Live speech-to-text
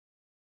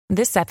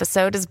This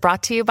episode is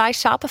brought to you by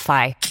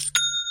Shopify.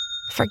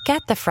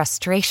 Forget the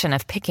frustration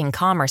of picking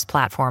commerce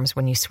platforms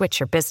when you switch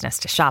your business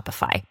to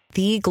Shopify,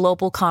 the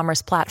global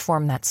commerce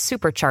platform that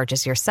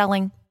supercharges your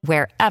selling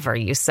wherever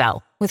you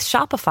sell. With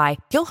Shopify,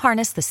 you'll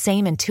harness the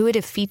same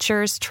intuitive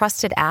features,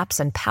 trusted apps,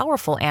 and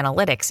powerful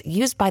analytics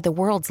used by the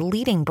world's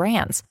leading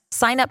brands.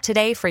 Sign up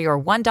today for your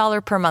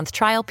 $1 per month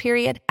trial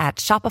period at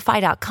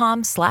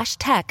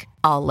shopify.com/tech,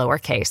 all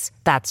lowercase.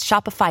 That's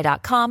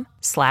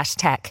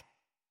shopify.com/tech.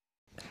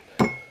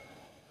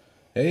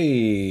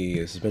 Hey,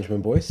 this is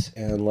Benjamin Boyce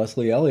and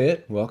Leslie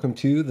Elliott. Welcome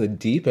to The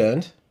Deep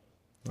End,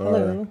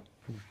 our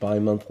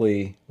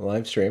bi-monthly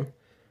live stream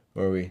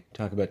where we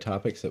talk about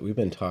topics that we've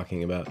been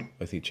talking about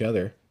with each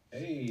other.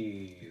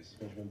 Hey, this is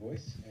Benjamin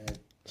Boyce.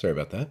 Sorry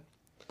about that.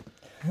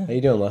 How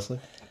you doing, Leslie?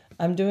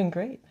 I'm doing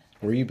great.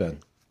 Where you been?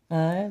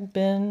 I've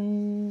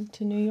been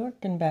to New York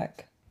and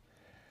back.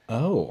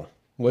 Oh,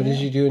 what did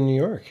you do in New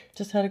York?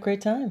 Just had a great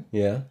time.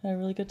 Yeah? Had a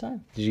really good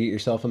time. Did you get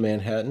yourself a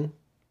Manhattan?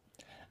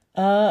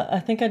 I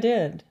think I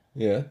did.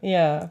 Yeah?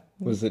 Yeah.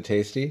 Was it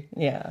tasty?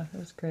 Yeah, it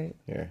was great.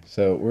 Yeah.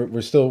 So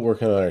we're still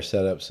working on our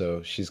setup,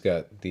 so she's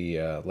got the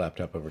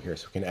laptop over here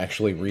so we can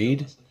actually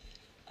read.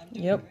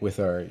 Yep. With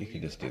our, you can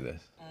just do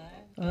this.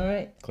 All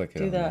right. Click it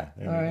do on that.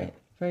 there. All There we right. go.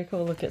 Very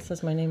cool. Look, it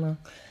says my name wrong.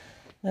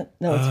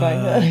 No, it's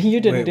fine. You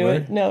didn't do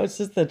it. No, it's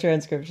just the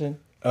transcription.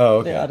 Oh,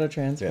 okay. The auto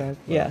transcribe.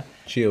 Yeah. Yeah.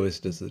 She always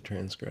does the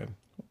transcribe.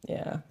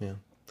 Yeah. Yeah.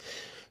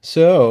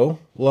 So,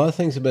 a lot of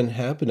things have been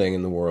happening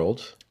in the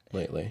world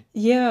lately.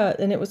 Yeah,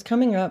 and it was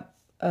coming up.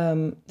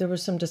 There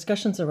was some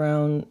discussions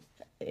around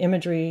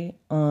imagery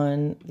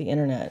on the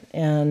internet,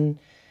 and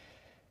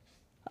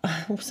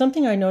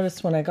something I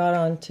noticed when I got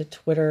onto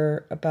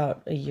Twitter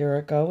about a year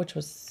ago, which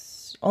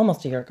was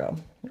almost a year ago,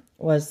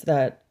 was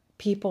that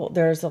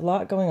there's a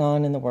lot going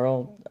on in the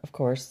world. Of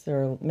course,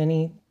 there are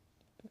many.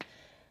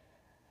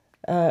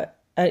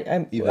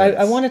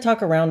 I want to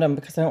talk around them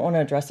because I don't want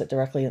to address it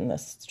directly in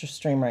this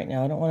stream right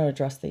now. I don't want to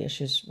address the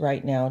issues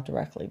right now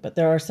directly, but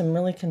there are some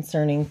really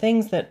concerning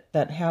things that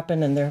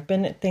happen, and there have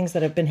been things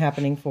that have been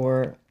happening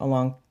for a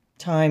long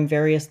time.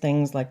 Various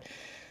things like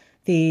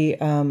the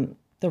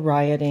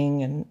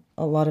rioting and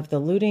a lot of the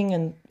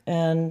looting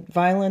and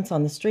violence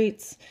on the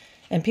streets,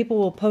 and people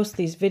will post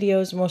these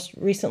videos. Most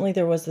recently,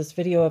 there was this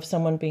video of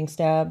someone being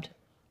stabbed,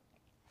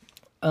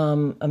 a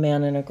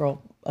man and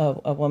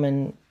a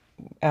woman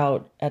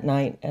out at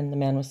night, and the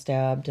man was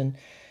stabbed, and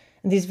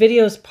these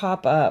videos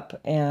pop up,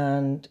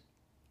 and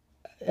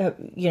as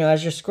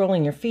you're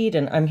scrolling your feed,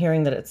 and I'm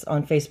hearing that it's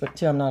on Facebook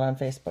too. I'm not on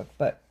Facebook,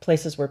 but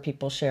places where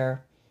people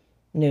share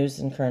news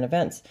and current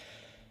events,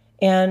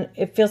 and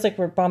it feels like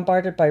we're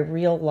bombarded by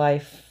real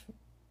life,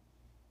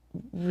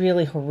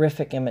 really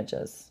horrific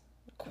images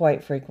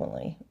quite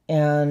frequently,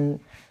 and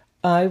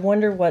I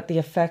wonder what the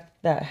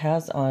effect that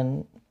has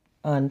on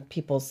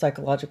people's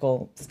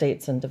psychological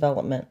states and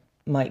development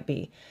might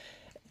be.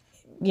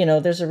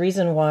 There's a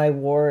reason why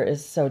war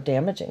is so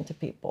damaging to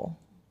people,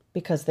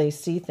 because they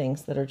see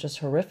things that are just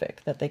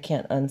horrific that they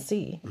can't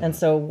unsee. Mm-hmm. And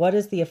so what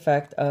is the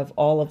effect of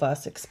all of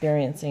us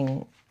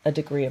experiencing a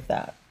degree of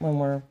that when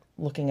we're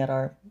looking at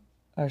our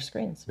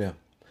screens? Yeah.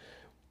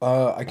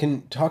 I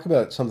can talk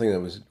about something that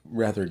was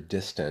rather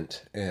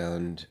distant,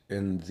 and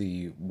in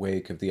the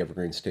wake of the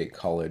Evergreen State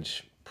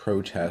College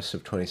protests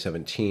of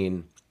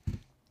 2017,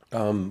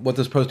 what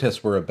those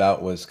protests were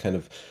about was kind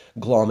of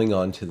glomming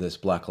onto this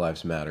Black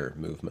Lives Matter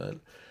movement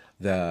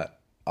that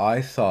I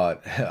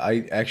thought,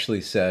 I actually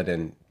said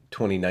in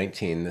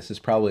 2019, this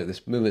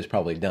movement is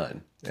probably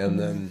done. And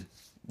then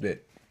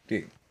it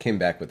came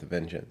back with a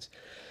vengeance.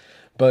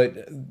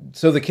 But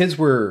so the kids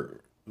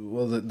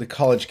the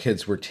college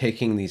kids were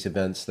taking these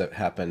events that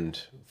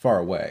happened far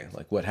away,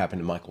 like what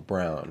happened to Michael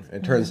Brown.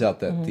 It turns out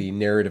that the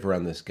narrative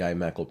around this guy,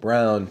 Michael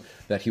Brown,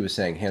 that he was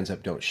saying, hands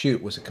up, don't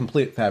shoot, was a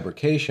complete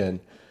fabrication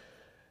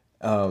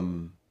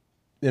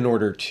in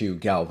order to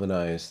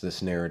galvanize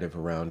this narrative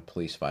around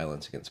police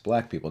violence against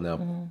Black people. Now,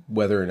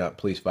 whether or not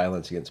police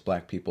violence against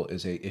Black people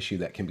is an issue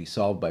that can be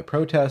solved by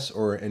protests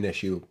or an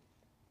issue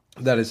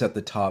that is at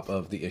the top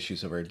of the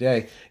issues of our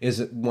day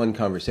is one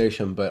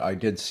conversation, but I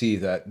did see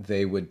that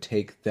they would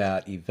take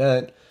that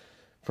event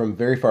from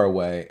very far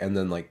away and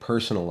then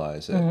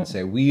personalize it and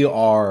say, we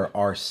are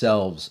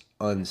ourselves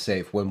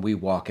unsafe when we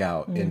walk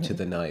out into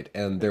the night.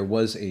 And there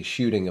was a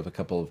shooting of a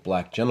couple of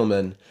Black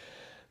gentlemen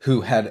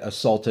who had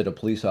assaulted a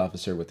police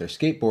officer with their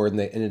skateboard, and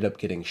they ended up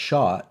getting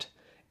shot.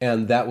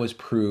 And that was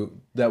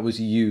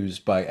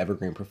used by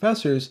Evergreen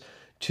professors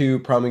to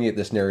promulgate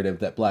this narrative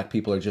that Black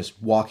people are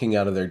just walking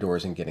out of their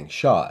doors and getting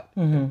shot,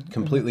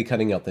 completely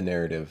cutting out the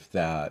narrative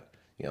that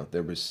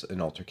there was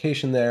an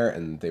altercation there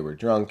and they were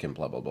drunk and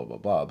blah, blah, blah, blah,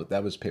 blah. But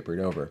that was papered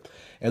over.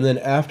 And then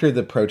after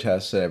the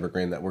protests at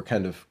Evergreen that were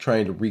kind of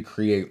trying to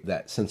recreate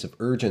that sense of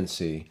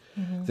urgency,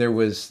 there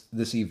was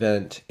this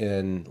event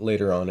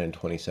later on in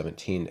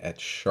 2017 at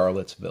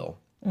Charlottesville.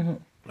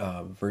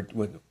 I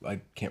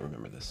can't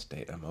remember this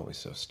state. I'm always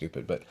so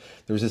stupid. But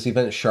there was this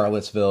event in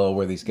Charlottesville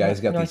where these guys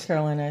got North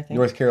Carolina, I think.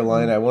 North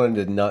Carolina. I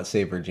wanted to not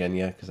say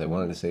Virginia because I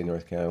wanted to say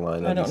North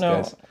Carolina. I don't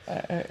know.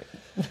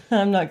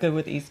 I'm not good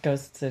with East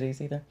Coast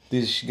cities either.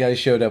 These guys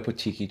showed up with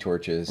tiki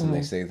torches, and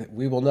they say that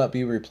we will not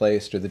be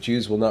replaced, or the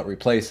Jews will not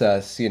replace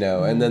us,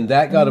 and then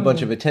that got a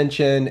bunch of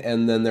attention,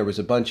 and then there was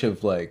a bunch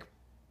of like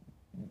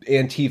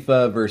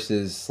Antifa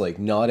versus like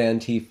not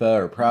Antifa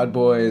or Proud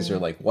Boys or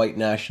like white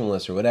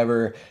nationalists or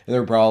whatever, and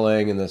they're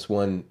brawling, and this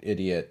one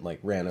idiot like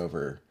ran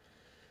over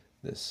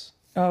this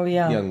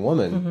young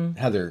woman,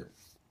 Heather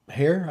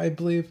Hair, I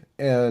believe,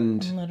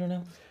 and I don't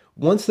know.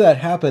 Once that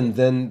happened,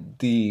 then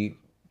the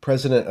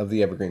president of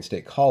the Evergreen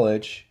State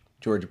College,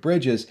 George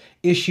Bridges,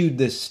 issued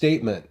this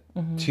statement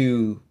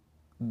to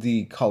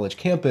the college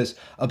campus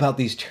about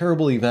these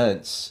terrible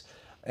events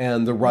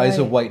and the rise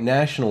of white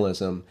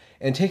nationalism,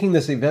 and taking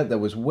this event that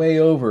was way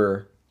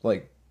over,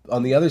 like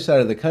on the other side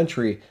of the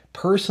country,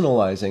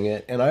 personalizing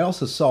it. And I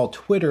also saw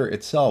Twitter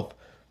itself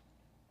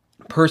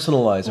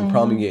personalize and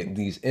promulgate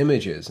these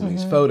images and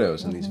these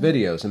photos and these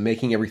videos, and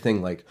making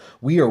everything like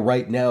we are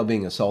right now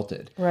being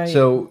assaulted. Right.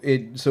 So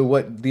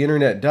what the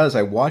internet does,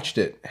 I watched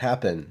it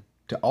happen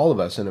to all of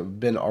us, and it had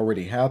been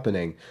already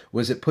happening,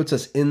 was it puts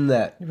us in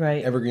that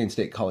Evergreen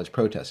State College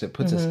protest. It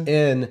puts us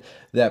in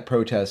that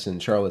protest in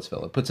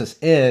Charlottesville. It puts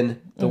us in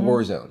the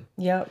war zone.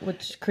 Yeah,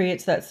 which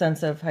creates that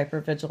sense of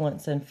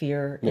hypervigilance and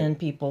fear in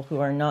people who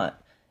are not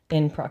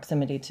in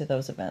proximity to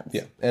those events.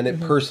 Yeah, and it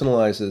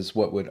personalizes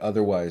what would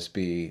otherwise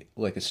be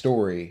like a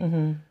story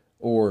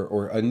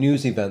or a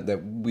news event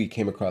that we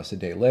came across a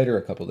day later,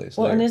 a couple days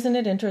later. Well, and isn't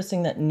it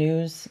interesting that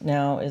news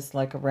now is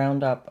like a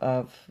roundup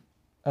of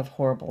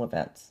horrible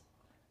events?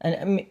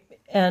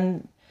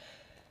 And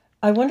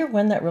I wonder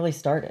when that really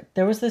started.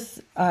 There was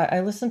this, I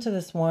listened to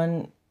this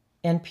one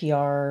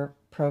NPR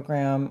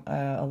program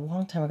a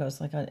long time ago. It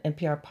was like an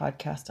NPR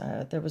podcast.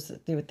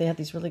 They had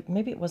these really,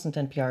 maybe it wasn't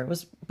NPR. It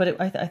was, but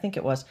I think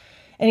it was.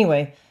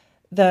 Anyway,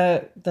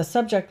 the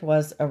subject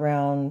was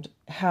around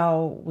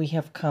how we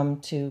have come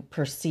to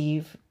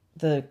perceive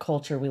the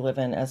culture we live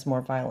in as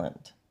more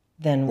violent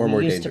than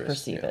we used to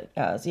perceive it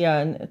as. Yeah,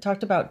 and it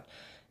talked about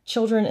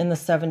children in the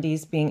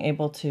 70s being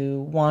able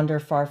to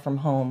wander far from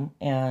home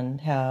and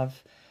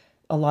have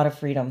a lot of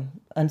freedom,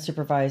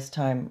 unsupervised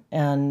time.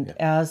 And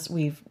as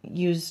we've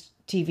used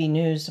TV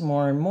news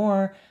more and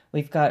more,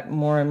 we've got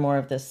more and more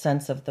of this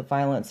sense of the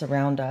violence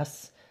around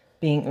us.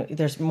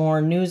 There's more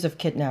news of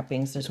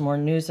kidnappings, there's more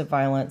news of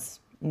violence,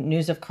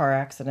 news of car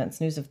accidents,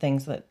 news of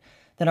things that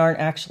aren't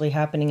actually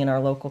happening in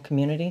our local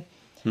community.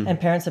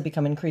 And parents have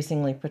become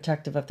increasingly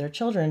protective of their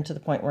children to the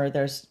point where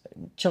there's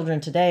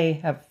children today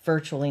have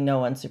virtually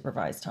no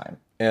unsupervised time.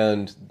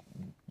 And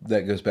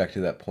that goes back to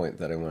that point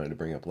that I wanted to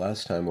bring up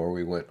last time, where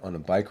we went on a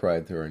bike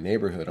ride through our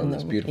neighborhood on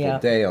this beautiful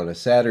day on a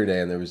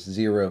Saturday, and there was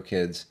 0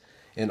 kids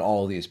in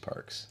all these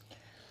parks.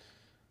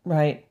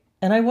 Right.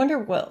 And I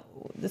wonder,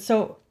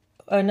 so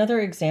another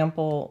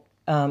example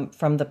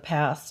from the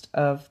past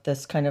of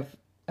this kind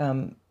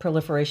of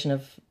proliferation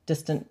of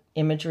distant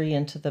imagery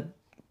into the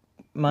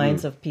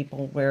minds of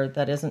people where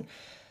that isn't.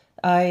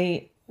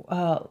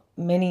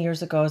 Many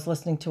years ago, I was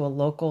listening to a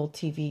local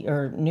TV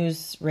or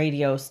news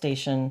radio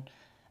station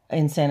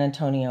in San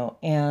Antonio,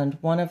 and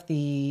one of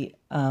the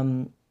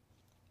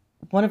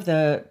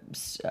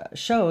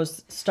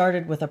shows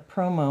started with a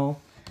promo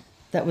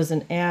that was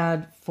an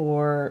ad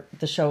for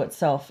the show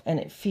itself, and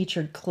it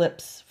featured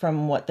clips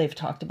from what they've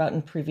talked about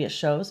in previous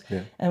shows.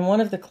 Yeah. And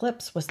one of the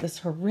clips was this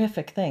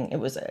horrific thing.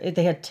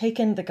 They had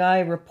taken the guy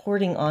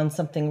reporting on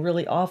something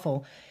really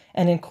awful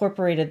and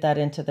incorporated that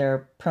into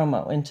their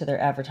promo, into their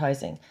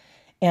advertising.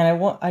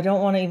 And I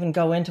don't want to even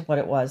go into what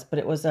it was, but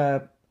it was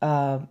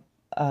I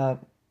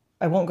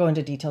won't go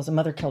into details. A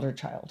mother killed her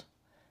child.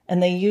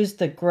 And they used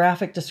the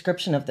graphic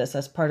description of this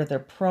as part of their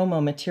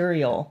promo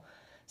material.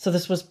 So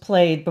this was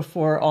played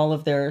before all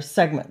of their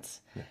segments.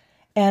 Yeah.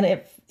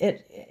 And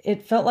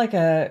it felt like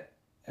a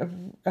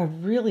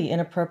really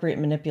inappropriate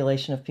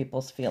manipulation of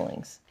people's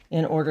feelings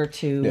in order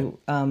to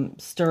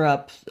stir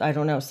up, I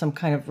don't know, some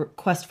kind of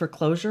request for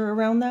closure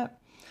around that.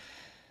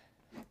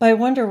 But I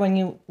wonder when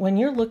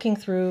you're looking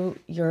through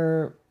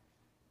your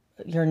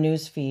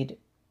news feed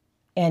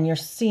and you're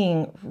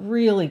seeing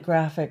really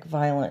graphic,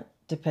 violent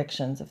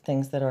depictions of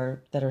things that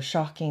are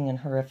shocking and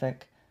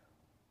horrific,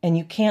 and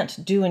you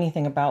can't do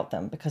anything about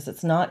them because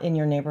it's not in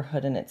your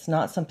neighborhood and it's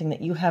not something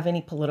that you have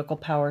any political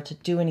power to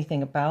do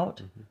anything about.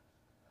 Mm-hmm.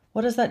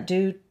 What does that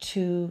do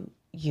to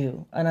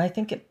you? And I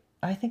think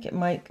it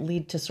might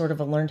lead to sort of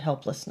a learned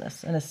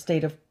helplessness and a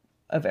state of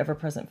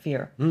ever-present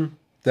fear. Mm.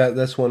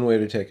 That's one way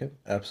to take it.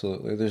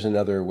 Absolutely. There's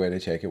another way to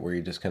take it where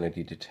you just kind of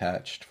be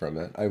detached from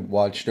it. I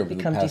watched over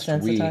the past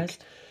week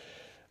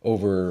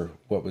over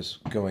what was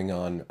going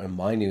on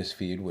my news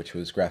feed, which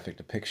was graphic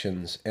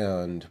depictions,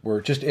 and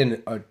we're just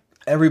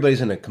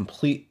everybody's in a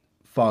complete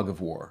fog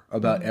of war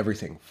about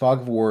everything.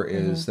 Fog of war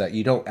is that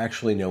you don't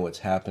actually know what's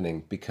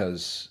happening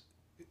because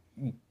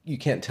you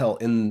can't tell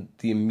in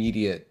the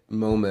immediate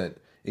moment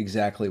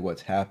exactly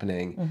what's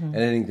happening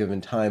at any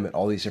given time at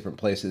all these different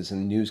places,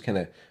 and news kind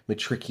of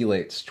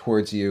matriculates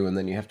towards you, and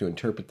then you have to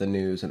interpret the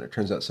news, and it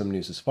turns out some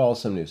news is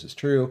false, some news is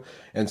true,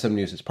 and some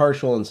news is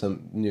partial, and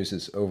some news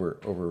is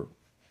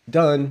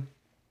overdone.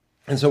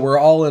 And so we're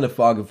all in a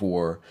fog of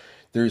war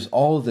there's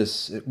all of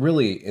this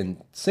really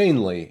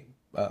insanely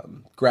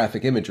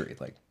graphic imagery,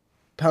 like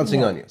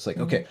pouncing on you. It's like,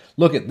 okay,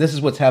 look at this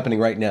is what's happening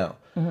right now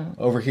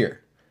over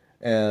here.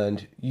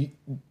 And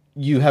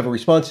you have a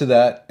response to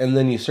that, and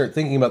then you start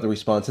thinking about the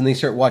response, and then you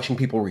start watching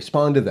people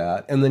respond to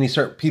that, and then you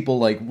start people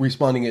like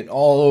responding it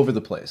all over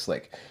the place.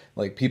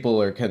 Like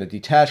people are kind of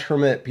detached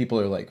from it. People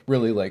are like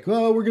really like,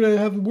 oh, we're gonna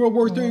have World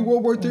War III,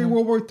 World War III,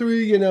 World War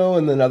III, you know.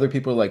 And then other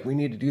people are like, we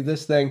need to do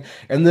this thing.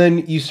 And then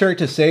you start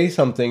to say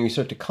something, you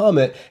start to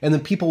comment, and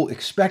then people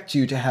expect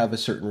you to have a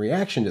certain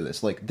reaction to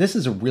this. Like, this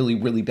is a really,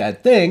 really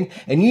bad thing,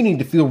 and you need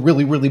to feel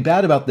really, really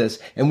bad about this,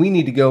 and we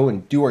need to go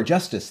and do our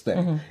justice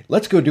thing.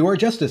 Let's go do our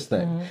justice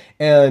thing.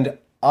 And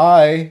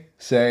I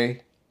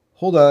say,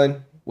 hold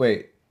on,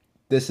 wait,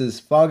 this is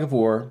fog of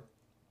war.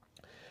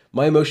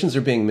 My emotions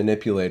are being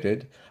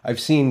manipulated. I've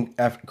seen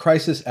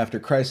crisis after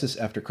crisis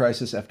after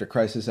crisis after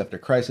crisis after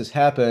crisis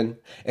happen,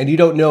 and you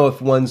don't know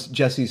if one's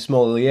Jesse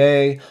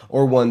Smollett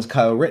or one's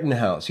Kyle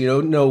Rittenhouse. You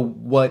don't know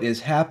what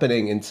is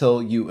happening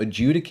until you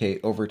adjudicate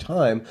over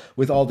time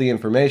with all the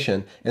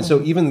information. And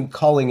so even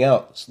calling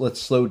out, let's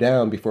slow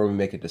down before we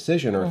make a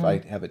decision, or if I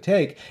have a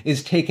take,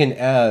 is taken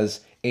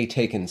as a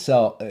take in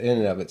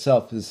and of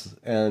itself.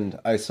 And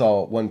I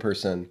saw one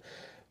person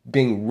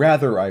being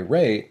rather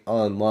irate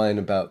online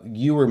about,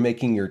 you were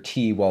making your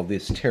tea while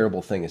this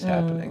terrible thing is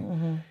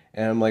happening.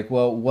 And I'm like,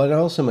 well, what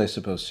else am I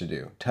supposed to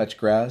do? Touch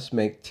grass,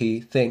 make tea,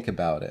 think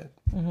about it.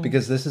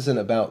 Because this isn't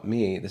about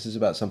me. This is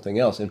about something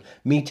else. And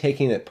me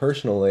taking it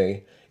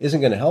personally isn't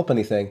going to help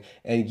anything.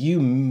 And you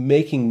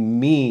making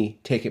me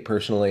take it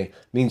personally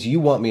means you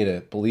want me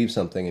to believe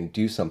something and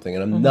do something.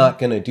 And I'm not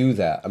going to do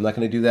that. I'm not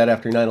going to do that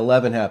after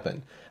 9/11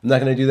 happened. I'm not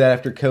going to do that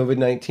after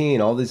COVID-19,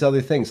 all these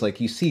other things.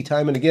 Like, you see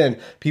time and again,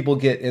 people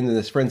get into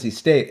this frenzy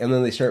state, and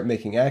then they start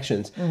making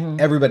actions.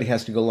 Everybody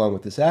has to go along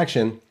with this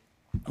action.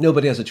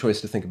 Nobody has a choice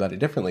to think about it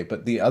differently.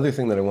 But the other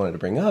thing that I wanted to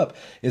bring up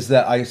is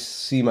that I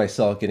see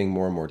myself getting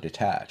more and more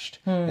detached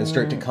and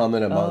start to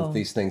comment about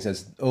these things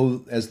as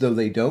though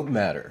they don't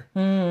matter,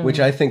 which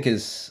I think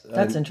is...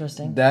 That's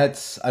interesting.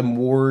 I'm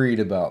worried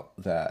about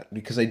that,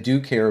 because I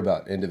do care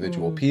about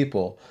individual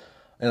people,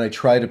 and I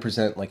try to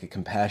present like a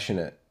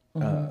compassionate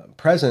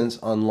presence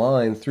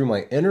online through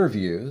my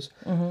interviews,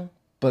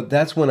 but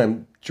that's when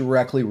I'm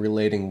directly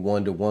relating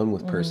one-to-one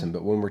with person.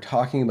 But when we're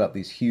talking about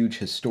these huge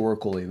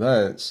historical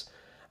events,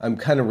 I'm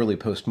kind of really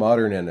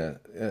postmodern and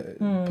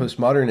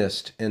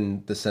postmodernist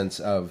in the sense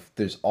of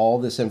there's all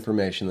this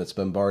information that's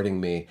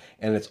bombarding me,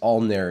 and it's all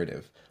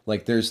narrative.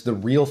 Like, there's the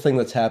real thing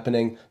that's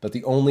happening, but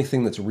the only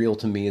thing that's real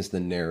to me is the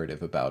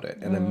narrative about it.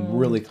 And I'm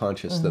really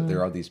conscious that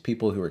there are these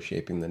people who are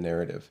shaping the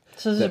narrative.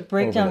 So there's a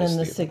breakdown in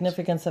the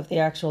significance of the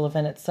actual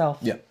event itself.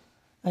 Yeah.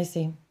 I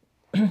see.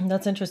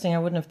 That's interesting. I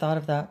wouldn't have thought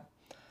of that.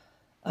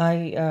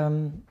 I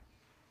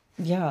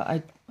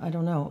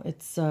don't know.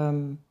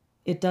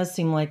 It does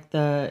seem like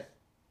the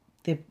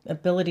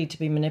ability to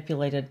be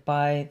manipulated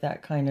by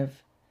that kind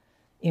of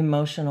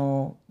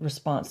emotional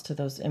response to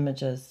those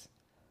images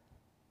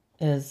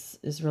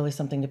is really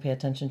something to pay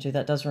attention to.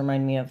 That does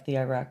remind me of the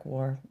Iraq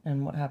War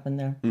and what happened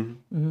there.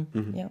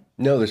 Yeah.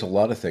 No, there's a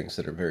lot of things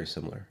that are very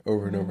similar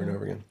over and over and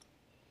over again.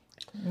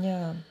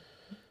 Yeah.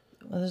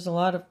 Well, there's a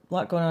lot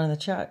going on in the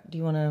chat. Do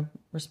you want to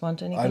respond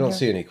to anything? I don't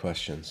see any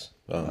questions.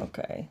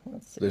 Okay,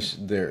 let's see.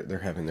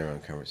 They're having their own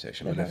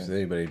conversation. But if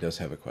anybody does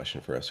have a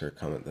question for us or a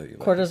comment that you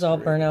like,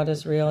 cortisol burnout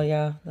is real.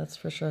 Yeah, that's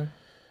for sure.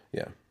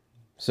 Yeah.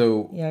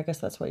 So yeah, I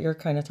guess that's what you're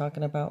kind of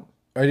talking about.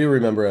 I do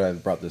remember, and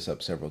I've brought this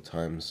up several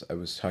times, I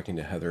was talking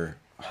to Heather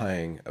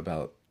Hying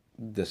about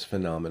this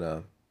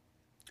phenomena,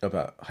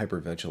 about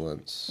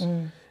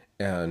hypervigilance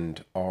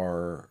and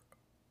our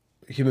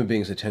human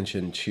beings'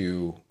 attention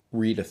to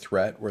read a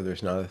threat where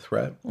there's not a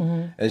threat.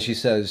 And she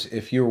says,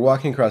 if you were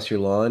walking across your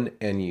lawn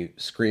and you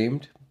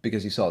screamed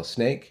because you saw a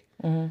snake,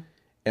 and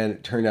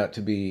it turned out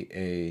to be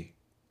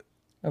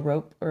a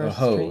rope or a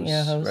hose,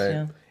 right?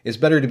 Yeah. It's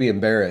better to be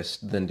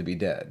embarrassed than to be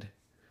dead.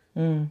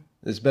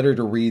 It's better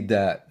to read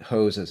that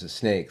hose as a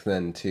snake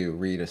than to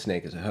read a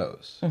snake as a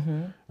hose,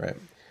 right?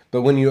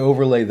 But when you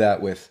overlay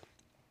that with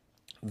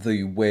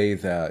the way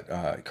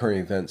that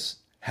current events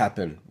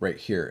happen right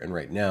here and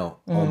right now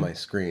on my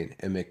screen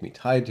and make me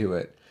tied to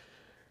it,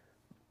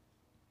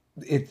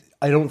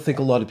 I don't think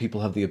a lot of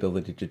people have the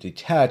ability to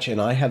detach, and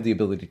I have the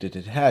ability to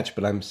detach,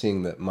 but I'm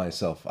seeing that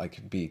myself, I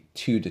could be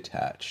too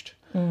detached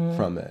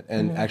from it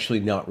and actually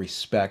not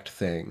respect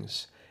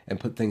things and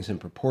put things in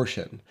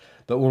proportion.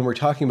 But when we're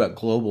talking about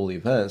global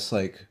events,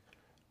 like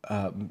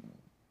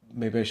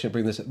maybe I should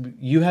bring this up.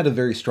 You had a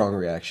very strong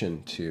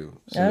reaction to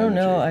some I don't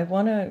imagery. know. I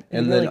want to be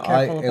really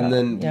careful about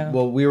it.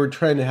 Well, we were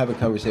trying to have a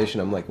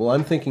conversation. I'm like, well,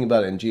 I'm thinking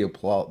about it in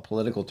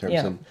geopolitical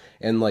terms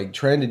and like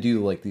trying to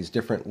do like these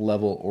different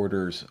level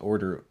orders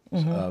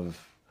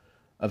of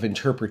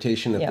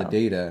interpretation of the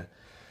data.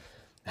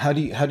 How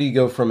do you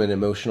go from an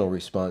emotional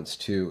response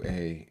to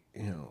a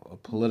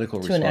political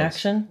response, to an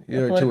action,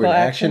 to an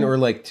action, or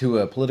like to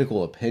a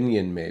political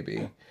opinion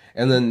maybe,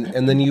 and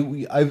then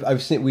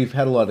we've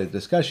had a lot of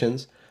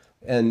discussions,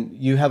 and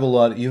you have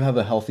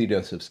a healthy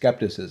dose of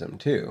skepticism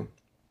too,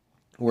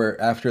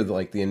 where after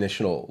the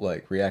initial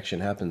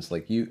reaction happens,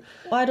 well,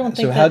 I don't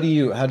think so how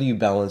do you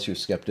balance your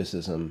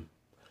skepticism?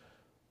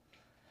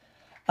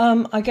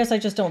 I guess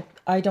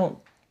I don't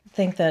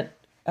think that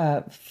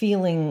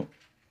feeling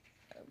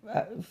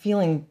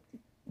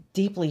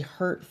deeply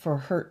hurt for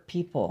hurt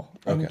people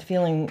and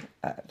Okay.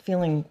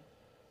 feeling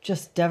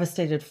just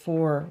devastated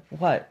for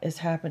what is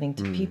happening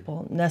to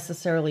people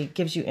necessarily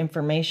gives you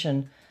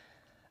information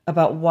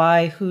about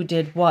why, who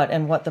did what,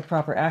 and what the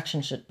proper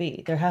action should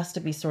be. There has to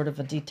be sort of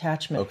a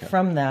detachment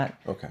from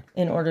that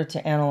in order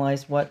to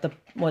analyze what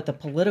the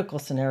political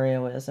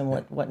scenario is and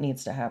what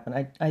needs to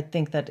happen. I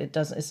think that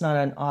it's not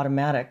an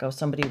automatic,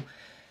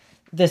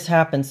 this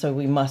happened, so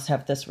we must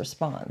have this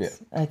response.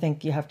 Yeah. I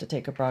think you have to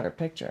take a broader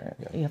picture.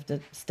 Yeah. You have to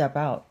step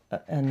out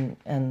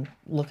and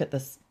look at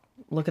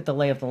the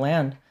lay of the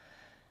land.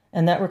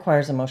 And that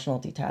requires emotional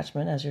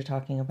detachment, as you're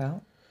talking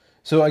about.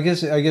 So I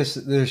guess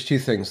there's two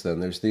things then.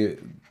 There's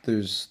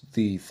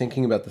the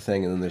thinking about the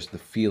thing, and then there's the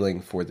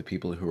feeling for the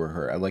people who are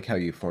hurt. I like how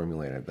you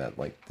formulated that.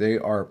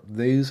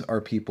 These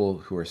are people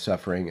who are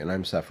suffering, and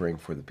I'm suffering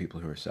for the people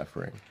who are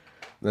suffering.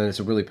 And then it's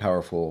a really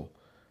powerful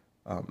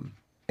and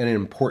an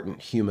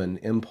important human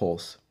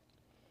impulse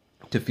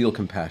to feel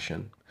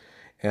compassion.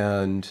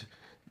 And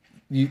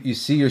you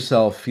see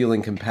yourself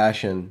feeling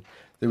compassion.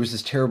 There was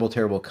this terrible,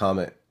 terrible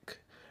comic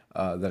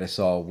that I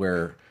saw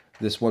where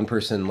this one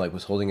person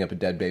was holding up a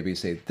dead baby,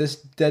 say, "This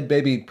dead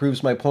baby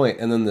proves my point,"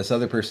 and then this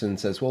other person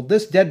says, "Well,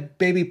 this dead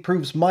baby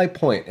proves my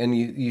point." And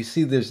you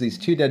see there's these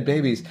two dead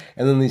babies,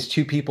 and then these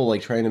two people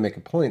trying to make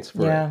a points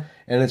for it.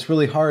 And it's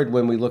really hard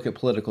when we look at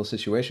political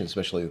situations,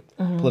 especially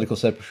political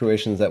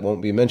situations that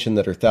won't be mentioned,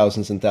 that are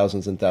thousands and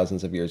thousands and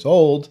thousands of years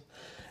old.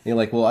 And you're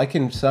like, well, I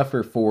can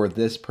suffer for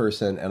this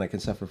person, and I can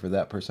suffer for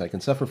that person. I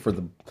can suffer for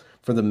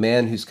the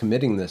man who's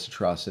committing this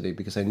atrocity,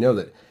 because I know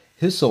that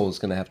his soul is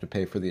going to have to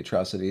pay for the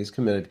atrocity he's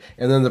committed.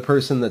 And then the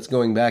person that's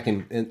going back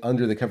and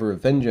under the cover of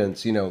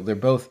vengeance, they're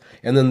both,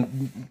 and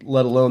then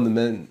let alone the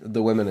men,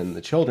 the women, and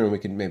the children. We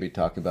could maybe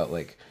talk about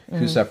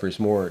who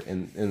suffers more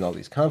in all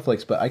these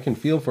conflicts. But I can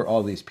feel for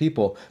all these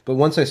people. But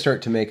once I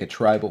start to make a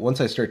tribal, once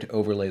I start to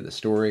overlay the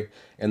story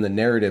and the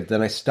narrative,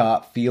 then I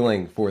stop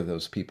feeling for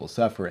those people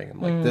suffering. I'm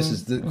like, this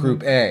is the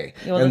group A,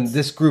 and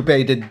this group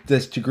A did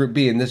this to group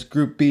B, and this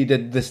group B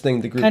did this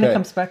thing to group A. Kind of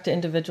comes back to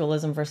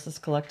individualism versus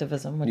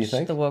collectivism, which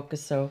the woke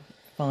is so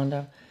fond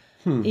of.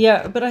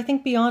 Yeah, but I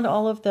think beyond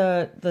all of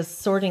the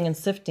sorting and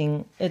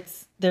sifting,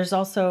 there's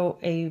also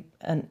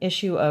an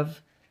issue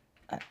of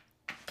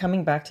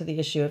coming back to the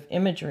issue of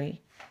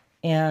imagery.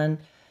 And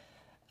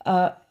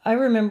I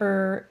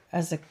remember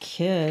as a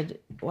kid,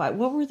 what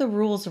were the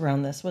rules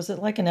around this? Was it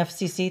like an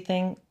FCC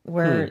thing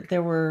where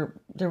there were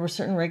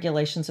certain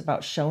regulations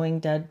about showing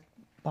dead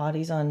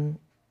bodies in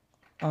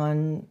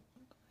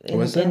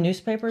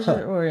newspapers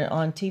or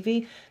on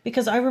TV?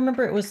 Because I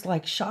remember it was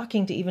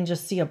shocking to even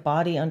just see a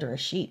body under a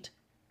sheet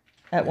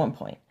at one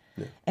point.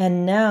 Yeah.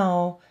 And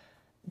now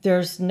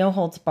there's no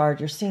holds barred.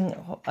 You're seeing,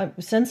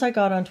 since I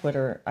got on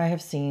Twitter, I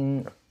have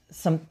seen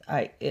I'm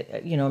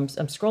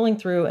scrolling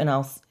through, and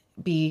I'll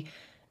be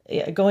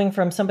going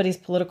from somebody's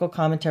political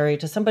commentary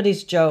to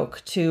somebody's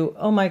joke to,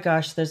 oh my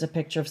gosh, there's a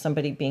picture of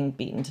somebody being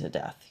beaten to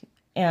death.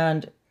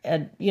 And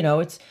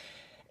it's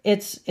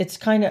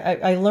kind of,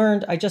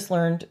 I just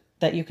learned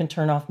that you can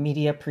turn off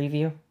media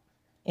preview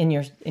in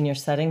your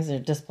settings, your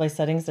display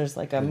settings. There's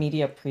a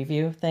media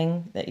preview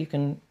thing that you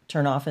can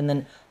turn off, and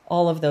then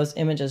all of those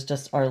images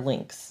just are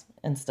links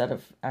instead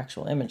of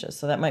actual images.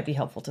 So that might be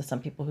helpful to some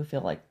people who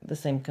feel the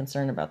same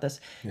concern about this.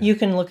 Yeah. You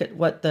can look at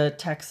what the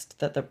text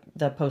that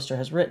the poster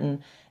has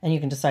written, and you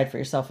can decide for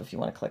yourself if you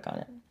want to click on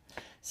it.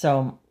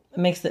 So it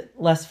makes it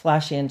less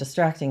flashy and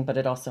distracting, but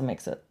it also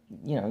makes it,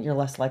 you're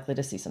less likely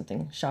to see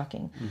something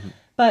shocking. Mm-hmm.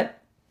 But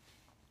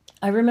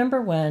I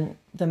remember when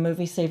the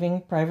movie Saving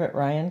Private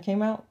Ryan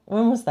came out.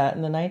 When was that,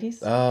 in the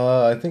 90s?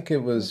 I think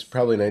it was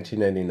probably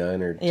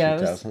 1999 or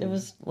 2000. Yeah, it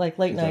was late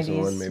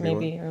 90s,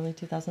 maybe early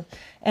 2000.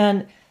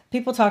 And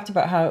people talked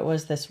about how it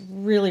was this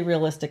really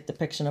realistic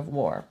depiction of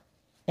war.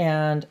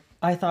 And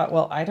I thought,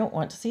 well, I don't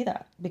want to see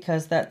that,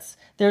 because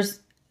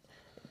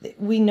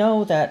we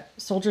know that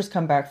soldiers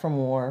come back from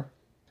war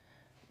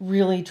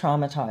really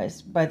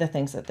traumatized by the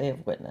things that they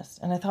have witnessed.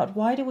 And I thought,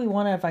 why do we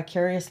want to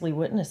vicariously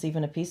witness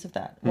even a piece of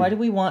that? Why do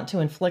we want to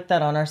inflict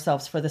that on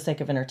ourselves for the sake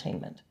of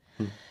entertainment?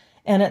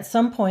 And at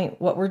some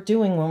point, what we're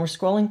doing when we're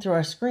scrolling through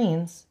our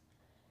screens,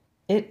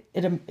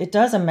 it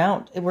does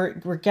amount,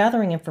 we're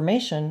gathering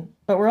information,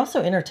 but we're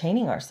also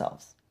entertaining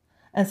ourselves.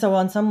 And so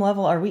on some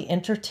level, are we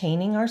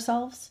entertaining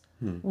ourselves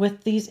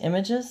with these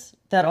images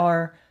that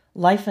are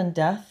life and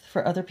death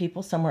for other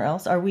people somewhere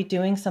else? Are we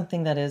doing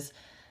something that is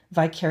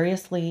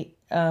vicariously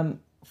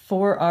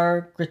for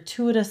our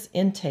gratuitous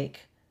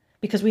intake?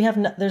 Because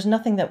there's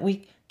nothing that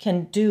we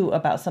can do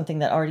about something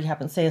that already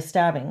happened, say a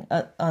stabbing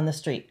on the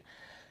street.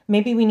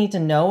 Maybe we need to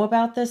know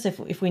about this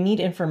if we need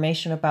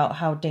information about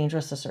how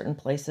dangerous a certain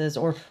place is,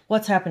 or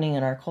what's happening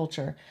in our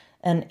culture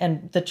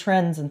and the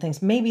trends and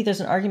things. Maybe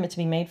there's an argument to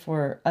be made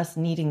for us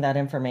needing that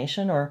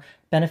information or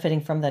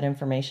benefiting from that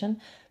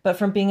information. But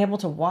from being able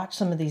to watch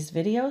some of these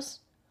videos,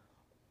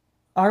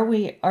 are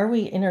we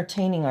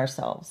entertaining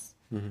ourselves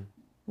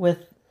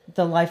with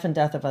the life and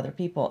death of other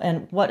people?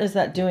 And what is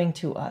that doing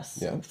to us?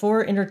 Yeah.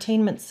 For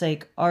entertainment's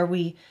sake, are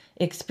we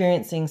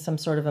experiencing some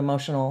sort of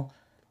emotional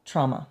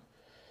trauma?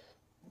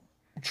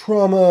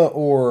 Trauma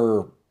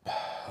or,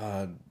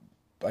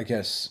 I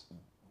guess,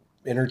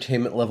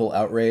 entertainment level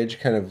outrage,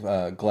 kind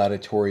of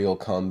gladiatorial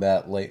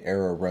combat, late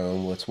era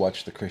Rome, let's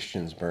watch the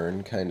Christians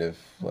burn, kind of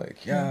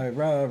like, yeah,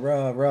 rah,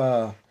 rah,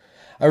 rah.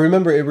 I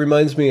remember, it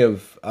reminds me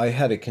of, I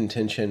had a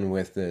contention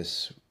with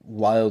this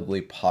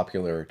wildly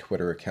popular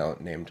Twitter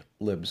account named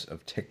Libs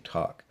of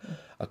TikTok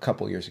a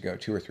couple years ago,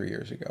 2 or 3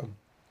 years ago.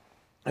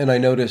 And I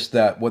noticed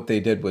that what they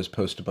did was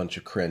post a bunch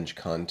of cringe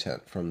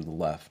content from the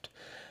left.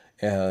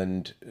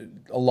 And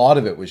a lot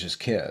of it was just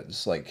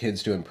kids, like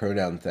kids doing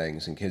pronoun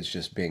things and kids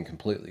just being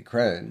completely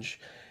cringe.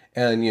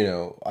 And, you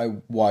know, I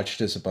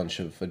watched as a bunch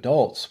of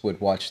adults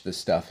would watch this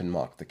stuff and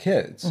mock the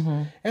kids.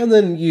 And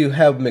then you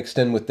have mixed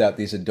in with that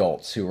these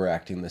adults who were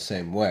acting the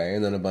same way.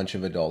 And then a bunch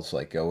of adults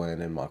like go in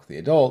and mock the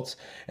adults.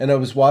 And I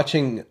was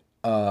watching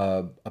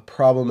a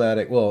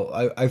problematic,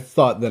 well, I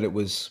thought that it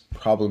was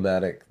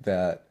problematic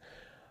that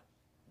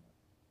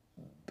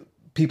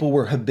people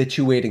were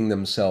habituating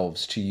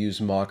themselves to use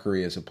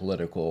mockery as a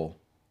political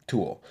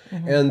tool.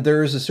 And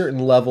there's a certain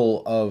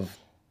level of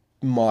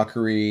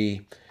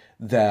mockery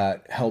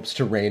that helps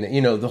to rein it.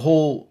 You know, the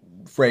whole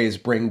phrase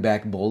 "bring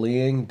back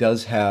bullying"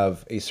 does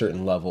have a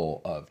certain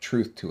level of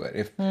truth to it.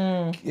 If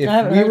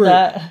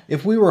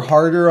we were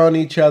harder on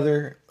each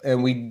other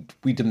and we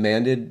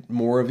demanded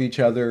more of each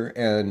other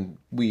and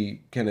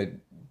we kind of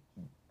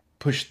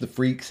pushed the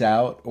freaks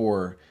out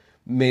or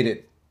made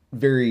it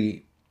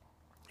very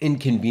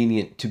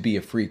inconvenient to be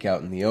a freak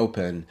out in the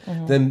open,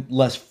 then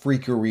less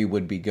freakery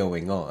would be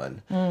going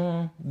on.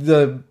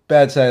 The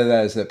bad side of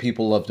that is that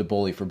people love to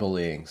bully for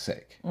bullying's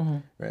sake.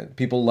 Right?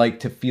 People like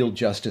to feel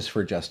justice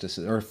for justice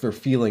or for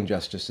feeling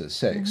justice's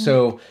sake.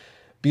 So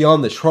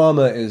beyond the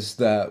trauma is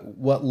that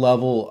what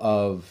level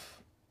of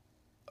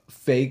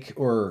fake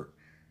or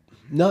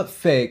not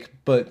fake,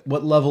 but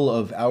what level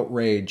of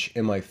outrage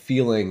am I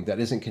feeling that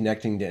isn't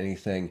connecting to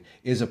anything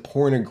is a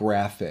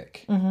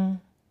pornographic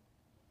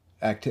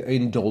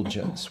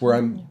indulgence, where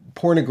I'm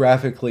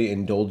pornographically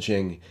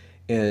indulging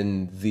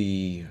in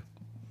the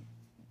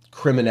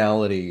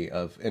criminality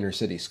of inner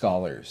city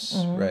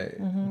scholars, right?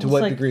 To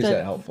what degree is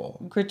that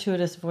helpful?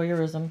 Gratuitous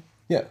voyeurism.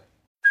 Yeah.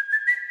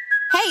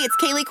 Hey, it's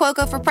Kaylee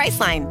Cuoco for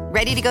Priceline.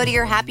 Ready to go to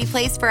your happy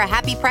place for a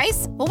happy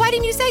price? Well, why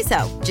didn't you say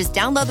so? Just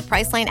download the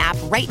Priceline app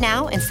right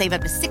now and save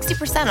up to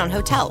 60% on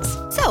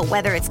hotels. So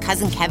whether it's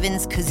Cousin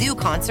Kevin's Kazoo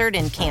Concert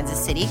in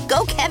Kansas City,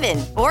 go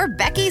Kevin, or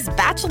Becky's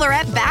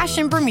Bachelorette Bash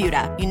in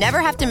Bermuda, you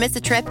never have to miss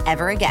a trip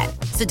ever again.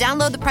 So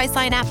download the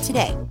Priceline app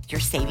today. Your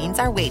savings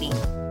are waiting.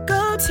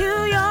 Go to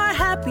your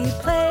happy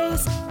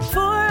place for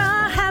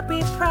a happy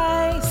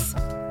price.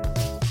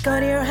 Go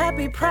to your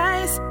happy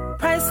price,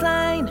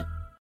 Priceline.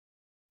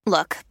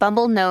 Look,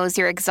 Bumble knows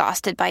you're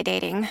exhausted by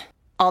dating.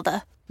 All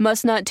the,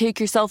 must not take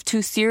yourself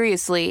too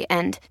seriously,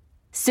 and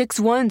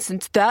 6'1"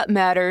 since that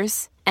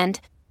matters,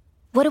 and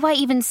what do I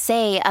even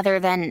say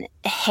other than,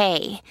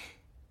 hey?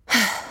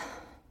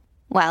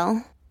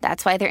 Well,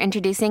 that's why they're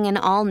introducing an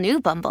all-new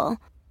Bumble,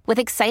 with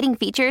exciting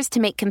features to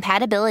make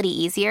compatibility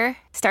easier,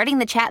 starting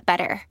the chat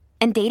better,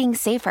 and dating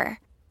safer.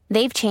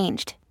 They've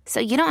changed, so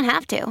you don't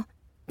have to.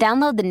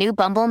 Download the new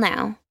Bumble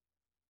now.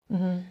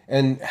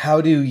 And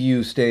how do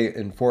you stay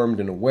informed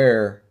and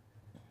aware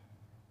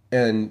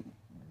and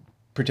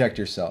protect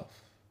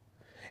yourself?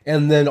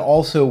 And then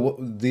also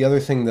the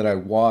other thing that I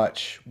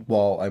watch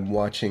while I'm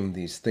watching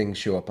these things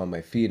show up on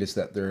my feed is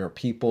that there are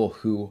people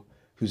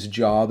whose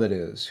job it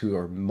is, who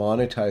are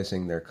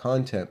monetizing their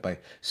content by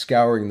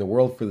scouring the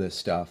world for this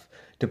stuff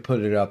to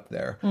put it up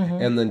there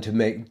and then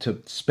to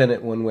spin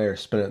it one way or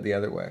spin it the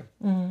other way.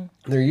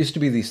 There used to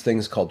be these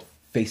things called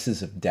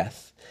faces of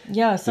death.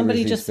 Yeah,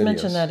 somebody just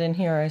mentioned that in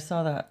here. I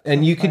saw that.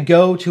 And you could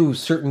go to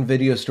certain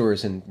video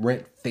stores and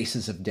rent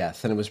Faces of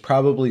Death, and it was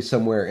probably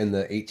somewhere in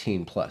the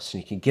 18 plus.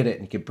 And you could get it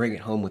and you could bring it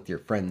home with your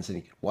friends and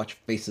you could watch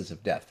Faces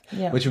of Death,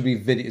 which would be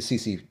video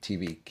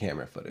CCTV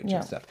camera footage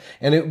and stuff.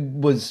 And it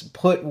was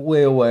put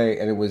way away,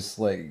 and it was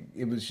like,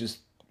 it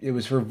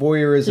was for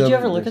voyeurism. Did you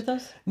ever look at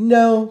those?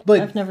 No,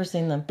 but I've never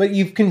seen them. But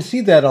you can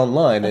see that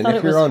online, and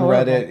if you're on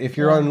horrible. Reddit, if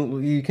you're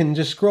on, you can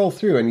just scroll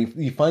through and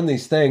you find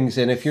these things,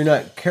 and if you're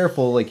not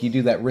careful, like you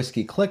do that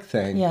risky click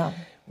thing. Yeah.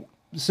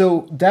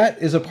 So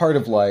that is a part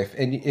of life,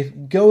 and if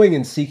going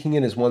and seeking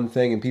it is one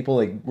thing, and people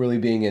like really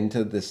being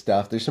into this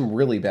stuff, there's some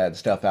really bad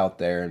stuff out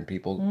there, and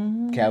people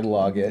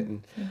catalog it,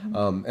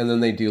 and then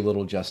they do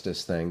little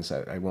justice things.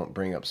 I won't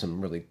bring up some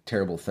really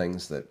terrible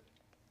things that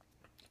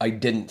I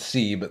didn't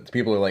see, but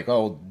people are like,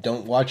 "Oh,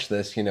 don't watch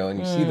this," you know, and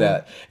you see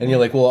that, and you're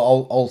like,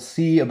 "Well, I'll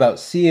see about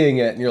seeing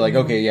it," and you're like,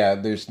 "Okay, yeah,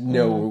 there's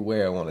no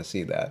way I want to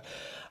see that."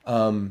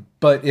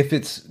 But if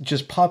it's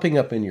just popping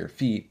up in your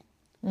feed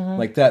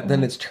like that,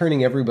 then it's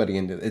turning everybody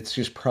into. It's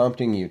just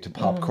prompting you to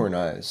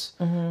popcornize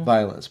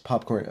violence,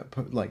 popcorn,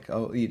 like,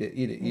 "Oh, eat it,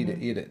 eat it, eat it,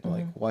 eat it."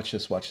 Like, watch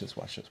this, watch this,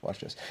 watch this,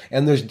 watch this.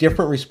 And there's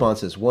different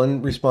responses.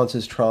 One response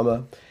is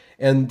trauma.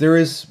 And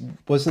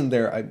wasn't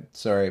there, I'm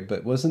sorry,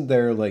 but wasn't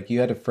there, like,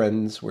 you had a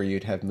friends where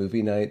you'd have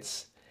movie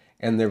nights,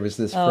 and there was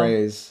this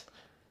phrase.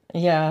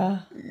 Yeah.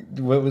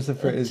 What was the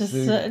phrase?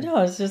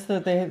 No, it's just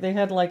that they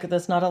had like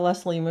this not a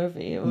Leslie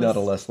movie. It was, not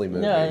a Leslie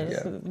movie.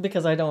 Yeah,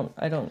 because I don't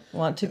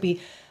want to be.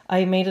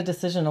 I made a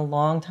decision a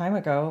long time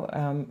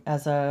ago,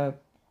 as I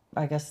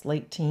guess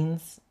late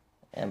teens,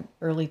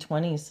 early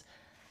 20s.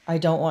 I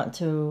don't want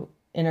to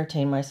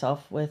entertain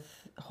myself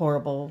with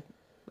horrible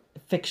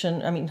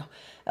fiction. I mean,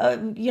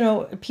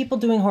 people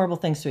doing horrible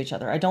things to each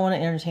other. I don't want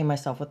to entertain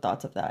myself with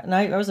thoughts of that. And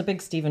I was a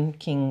big Stephen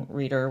King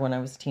reader when I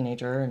was a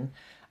teenager, and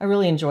I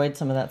really enjoyed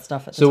some of that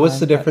stuff at the time. So what's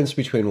the difference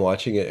between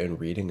watching it and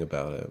reading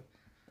about it?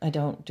 I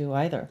don't do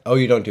either. Oh,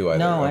 you don't do either?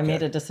 No, okay. I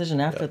made a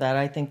decision after that.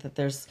 I think that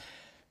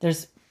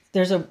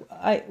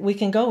we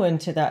can go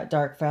into that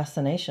dark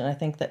fascination. I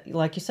think that,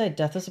 like you said,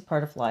 death is a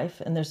part of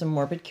life, and there's a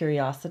morbid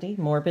curiosity.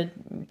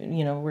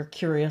 We're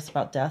curious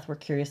about death. We're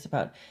curious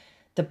about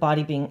the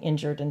body being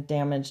injured and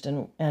damaged,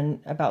 and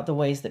about the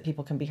ways that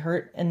people can be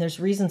hurt. And there's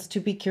reasons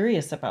to be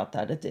curious about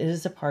that. It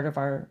is a part of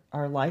our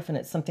life, and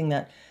it's something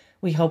that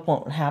we hope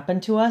won't happen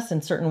to us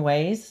in certain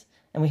ways,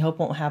 and we hope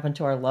won't happen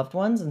to our loved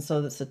ones. And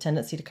so it's a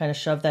tendency to kind of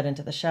shove that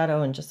into the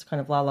shadow and just kind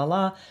of la la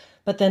la.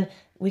 But then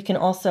we can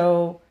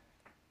also,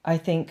 I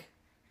think,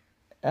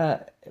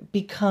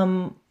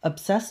 become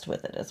obsessed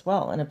with it as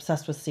well, and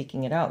obsessed with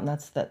seeking it out. And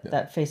that's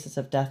that Faces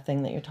of Death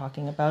thing that you're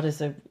talking about is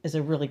a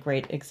really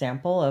great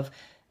example of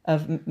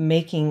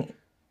making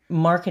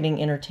marketing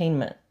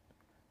entertainment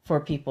for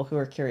people who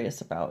are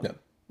curious about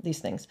these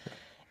things.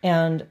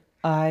 And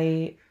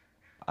I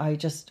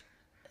just,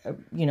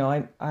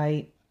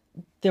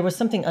 there was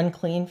something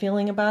unclean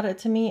feeling about it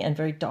to me, and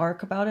very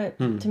dark about it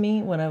to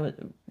me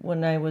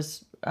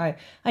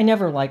I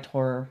never liked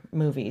horror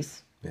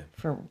movies. Yeah.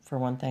 For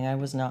one thing, I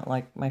was not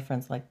like my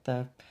friends, like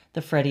the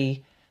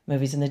Freddy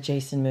movies and the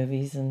Jason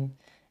movies, and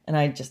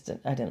I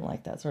didn't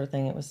like that sort of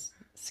thing. It was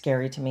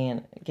scary to me,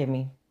 and it gave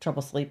me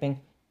trouble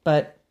sleeping.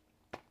 But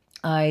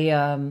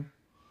I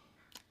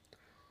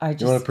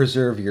just, you want to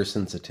preserve your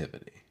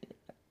sensitivity.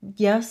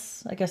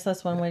 Yes, I guess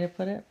that's one way to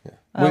put it. Yeah.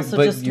 I but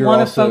also just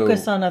want to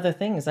focus on other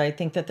things. I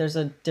think that there's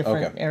a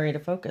different area to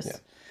focus. Yeah.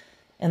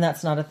 And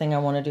that's not a thing I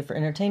want to do for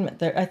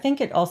entertainment. I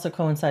think it also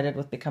coincided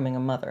with becoming a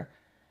mother,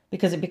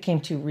 because it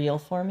became too real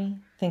for me,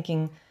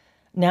 thinking,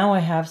 now I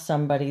have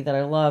somebody that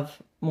I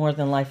love more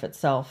than life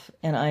itself,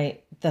 and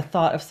the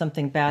thought of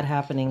something bad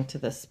happening to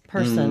this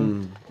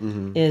person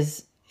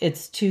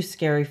it's too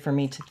scary for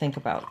me to think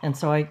about. And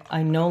so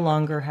I no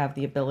longer have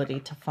the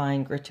ability to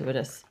find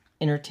gratuitous,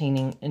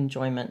 entertaining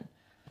enjoyment.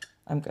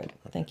 I'm good.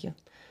 Thank you.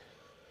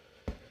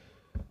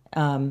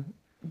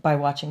 By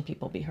watching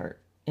people be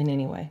hurt in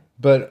any way.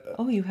 But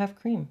you have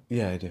cream.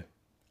 Yeah, I do.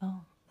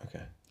 Oh.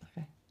 Okay.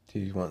 Do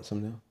you want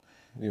some now?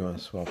 You want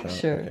to swap out?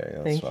 Sure.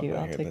 Okay, Thank you.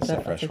 I'll take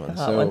that. I'll take the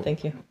hot one.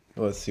 Thank you.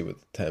 Let's see what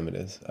time it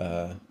is.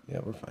 Yeah,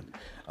 we're fine.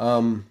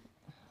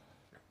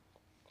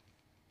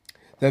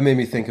 That made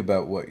me think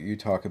about what you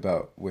talk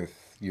about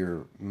with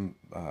your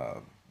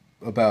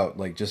about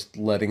like just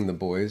letting the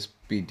boys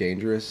be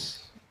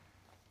dangerous,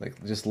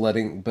 like just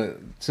letting. But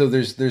so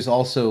there's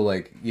also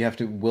like you have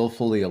to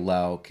willfully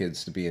allow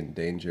kids to be in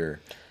danger.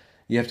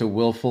 You have to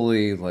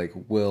willfully a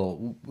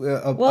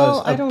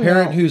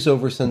parent who's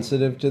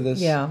oversensitive to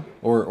this,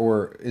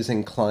 or is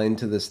inclined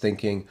to this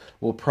thinking,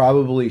 will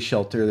probably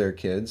shelter their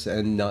kids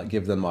and not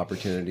give them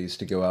opportunities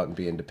to go out and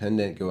be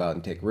independent, go out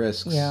and take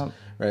risks. Yeah.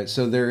 Right.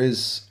 So there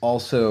is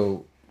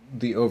also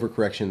the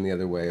overcorrection the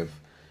other way of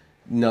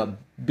not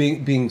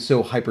being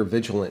so hyper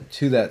vigilant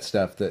to that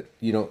stuff that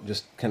you don't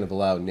just kind of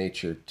allow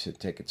nature to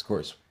take its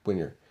course when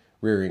you're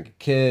rearing a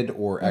kid,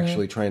 or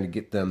actually trying to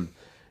get them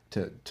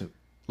to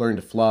learn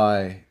to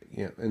fly,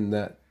 in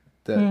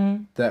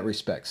that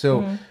respect.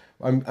 So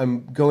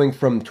I'm going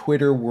from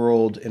Twitter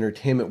world,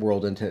 entertainment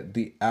world, into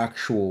the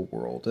actual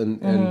world,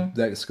 and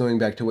that's going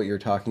back to what you're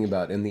talking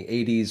about in the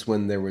 80s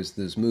when there was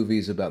those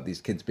movies about these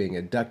kids being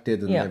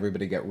abducted, and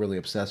everybody got really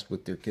obsessed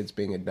with their kids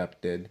being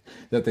abducted,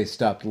 that they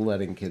stopped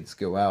letting kids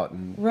go out,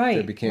 and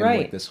there became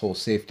like this whole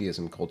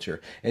safetyism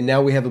culture. And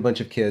now we have a bunch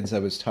of kids. I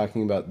was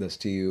talking about this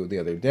to you the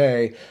other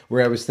day,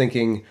 where I was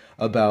thinking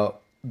about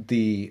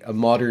a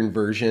modern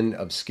version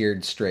of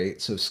Scared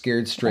Straight. So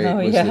Scared Straight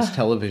was this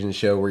television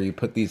show where you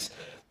put these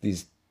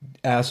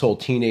asshole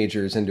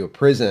teenagers into a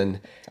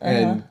prison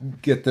and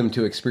get them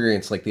to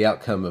experience like the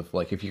outcome of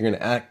like, if you're going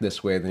to act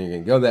this way, then you're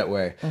going to go that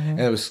way.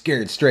 And it was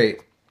Scared Straight.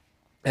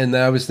 And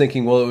I was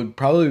thinking, well, it would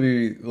probably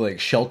be like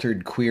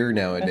Sheltered Queer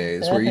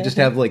nowadays, where you just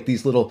have like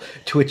these little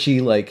twitchy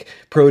like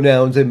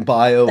pronouns and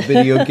bio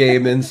video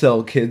game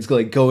incel kids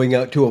like going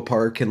out to a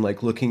park and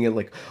like looking at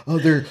like, oh,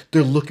 they're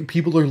looking,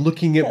 people are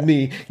looking at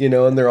me,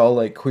 and they're all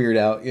like queered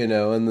out,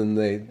 and then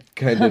they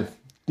kind of,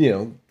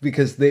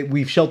 because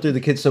we've sheltered the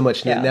kids so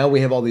much that now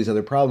we have all these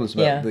other problems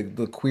about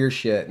the queer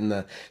shit and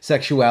the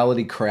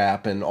sexuality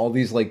crap and all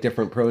these like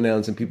different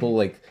pronouns, and people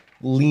like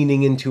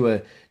leaning into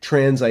a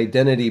trans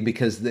identity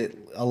because it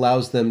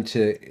allows them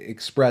to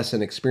express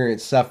and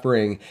experience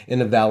suffering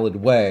in a valid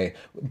way.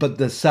 But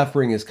the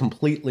suffering is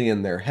completely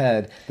in their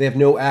head. They have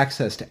no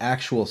access to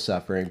actual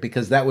suffering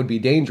because that would be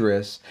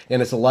dangerous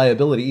and it's a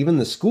liability. Even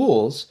the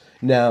schools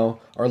now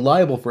are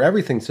liable for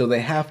everything. So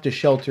they have to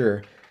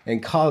shelter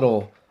and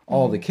coddle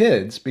all the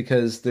kids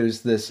because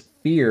there's this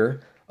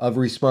fear of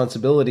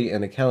responsibility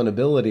and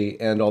accountability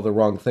and all the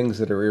wrong things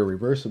that are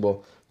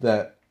irreversible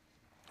that,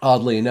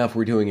 oddly enough,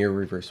 we're doing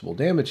irreversible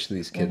damage to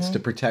these kids to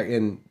protect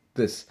in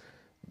this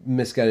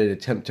misguided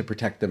attempt to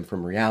protect them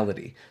from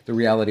reality, the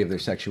reality of their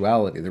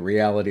sexuality, the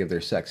reality of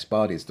their sex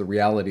bodies, the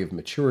reality of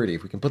maturity.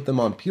 If we can put them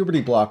on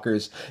puberty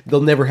blockers,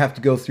 they'll never have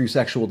to go through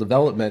sexual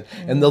development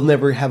and they'll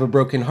never have a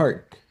broken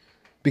heart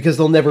because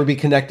they'll never be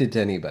connected to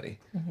anybody.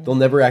 They'll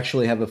never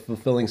actually have a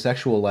fulfilling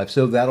sexual life.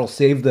 So that'll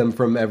save them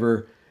from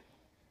ever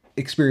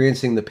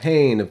experiencing the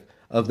pain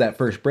of that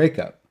first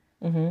breakup.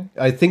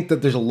 I think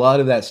that there's a lot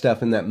of that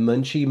stuff in that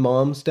Munchie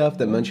mom stuff,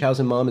 that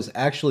Munchausen mom is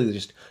actually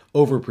just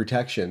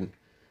overprotection.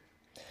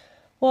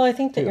 Well, I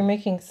think that you're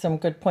making some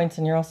good points,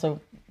 and you're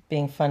also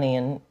being funny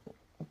and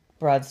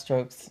broad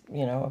strokes,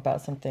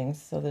 about some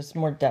things. So there's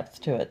more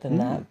depth to it than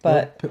that.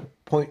 But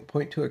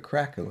point to a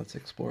crack and let's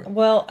explore it.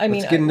 Well, I mean,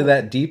 let's get into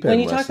that deep end. When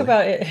you talk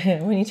about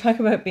it, when you talk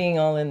about being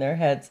all in their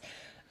heads,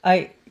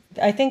 I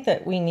think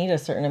that we need a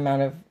certain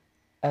amount of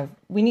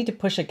we need to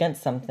push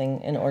against something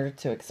in order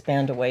to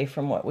expand away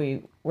from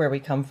where we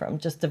come from,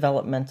 just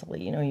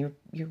developmentally.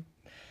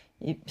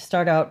 You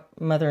start out,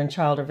 mother and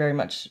child are very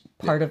much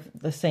part of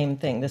the same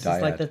thing. This dyad.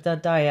 Is like the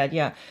dyad,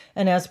 yeah.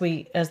 And as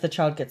the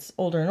child gets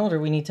older and older,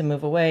 we need to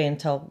move away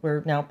until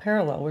we're now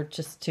parallel. We're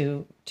just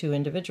two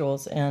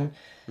individuals, and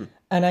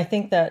I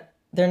think that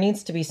there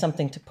needs to be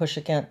something to push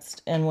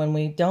against. And when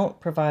we don't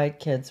provide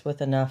kids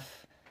with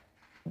enough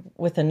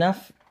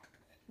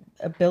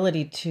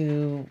ability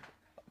to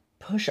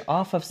push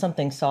off of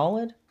something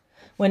solid,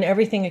 when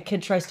everything a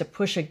kid tries to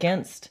push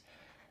against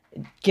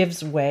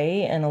gives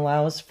way and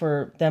allows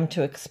for them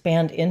to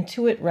expand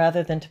into it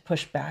rather than to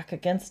push back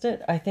against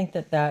it, I think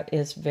that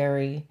is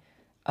very,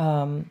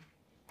 I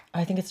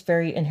think it's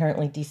very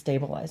inherently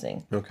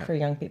destabilizing for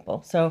young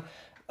people. So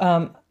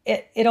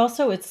it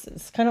also,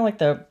 it's kind of like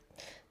the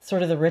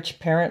sort of the rich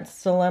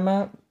parents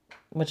dilemma,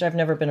 which I've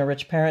never been a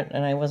rich parent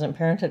and I wasn't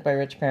parented by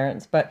rich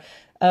parents, but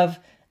of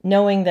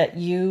knowing that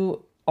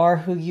you are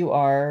who you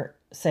are,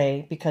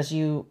 say, because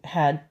you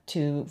had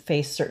to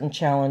face certain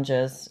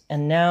challenges,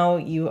 and now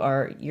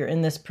you're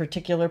in this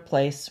particular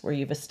place where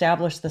you've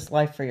established this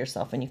life for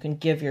yourself, and you can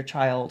give your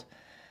child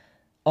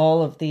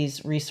all of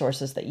these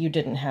resources that you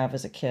didn't have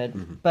as a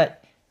kid,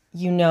 but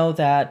you know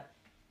that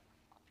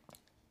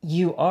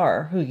you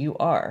are who you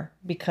are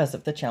because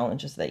of the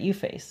challenges that you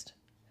faced.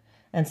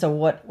 And so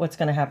what's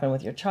going to happen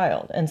with your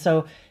child? And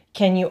so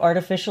can you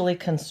artificially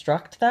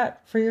construct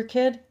that for your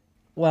kid?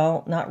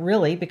 Well, not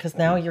really, because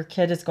now your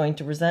kid is going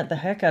to resent the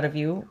heck out of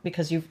you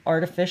because you've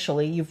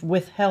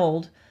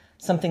withheld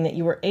something that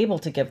you were able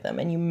to give them,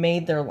 and you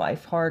made their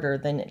life harder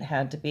than it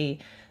had to be.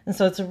 And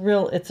so it's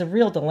a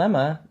real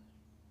dilemma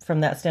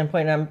from that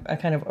standpoint. I'm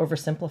kind of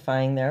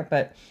oversimplifying there,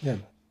 but yeah.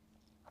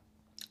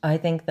 I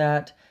think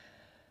that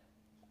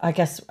I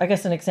guess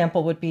an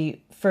example would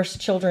be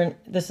first children.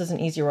 This is an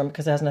easier one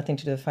because it has nothing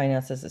to do with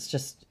finances.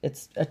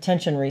 It's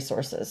attention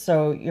resources.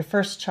 So your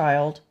first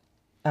child.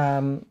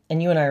 And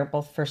you and I are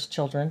both first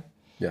children.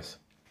 Yes.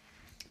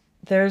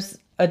 There's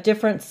a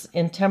difference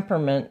in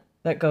temperament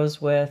that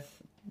goes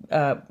with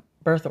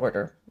birth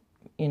order.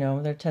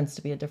 There tends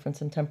to be a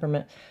difference in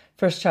temperament.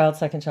 First child,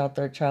 second child,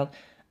 third child.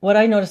 What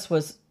I noticed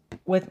was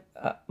with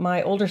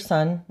my older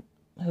son,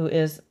 who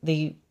is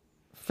the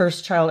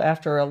first child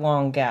after a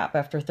long gap,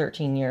 after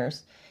 13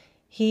 years,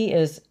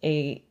 he's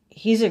a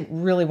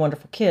really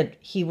wonderful kid.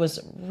 He was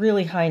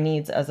really high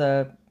needs as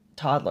a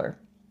toddler.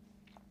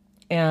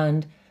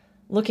 And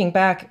looking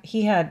back,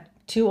 he had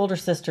two older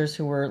sisters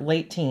who were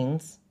late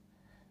teens,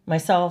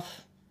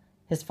 myself,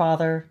 his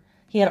father.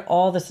 He had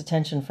all this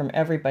attention from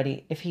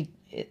everybody.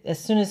 As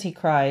soon as he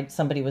cried,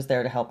 somebody was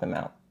there to help him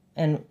out.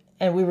 And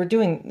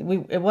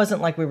it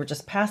wasn't like we were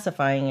just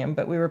pacifying him,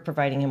 but we were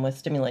providing him with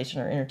stimulation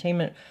or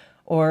entertainment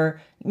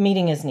or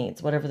meeting his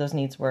needs, whatever those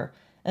needs were.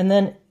 And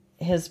then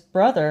his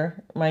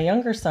brother, my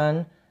younger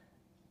son,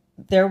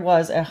 there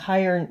was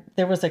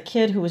a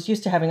kid who was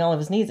used to having all of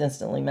his needs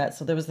instantly met.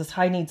 So there was this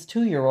high needs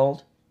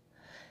 2-year-old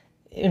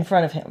in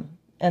front of him.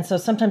 And so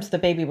sometimes the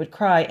baby would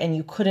cry and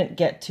you couldn't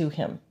get to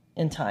him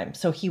in time.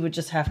 So he would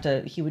just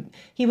he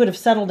would have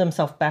settled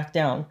himself back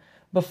down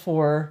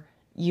before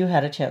you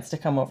had a chance to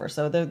come over.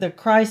 So the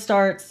cry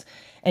starts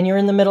and you're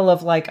in the middle of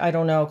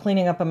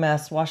cleaning up a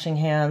mess, washing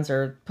hands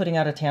or putting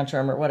out a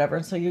tantrum or whatever.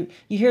 And so you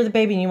hear the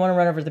baby and you want to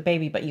run over to the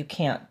baby, but you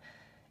can't.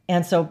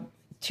 And so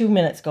 2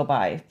 minutes go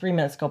by, 3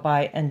 minutes go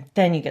by, and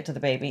then you get to the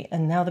baby,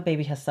 and now the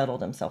baby has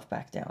settled himself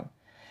back down.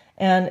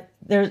 And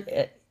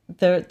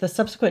the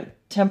subsequent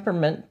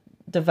temperament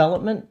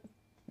development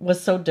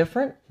was so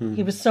different. Mm-hmm.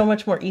 He was so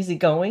much more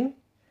easygoing.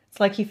 It's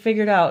like he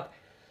figured out,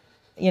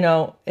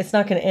 it's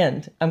not going to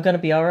end. I'm going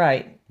to be all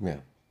right. Yeah.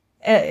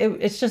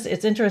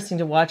 it's interesting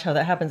to watch how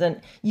that happens.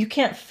 And you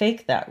can't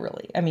fake that,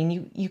 really. I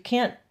mean, you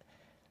can't,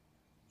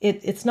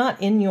 it's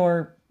not in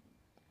your,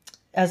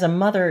 as a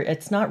mother,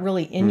 it's not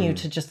really in you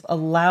to just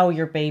allow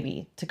your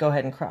baby to go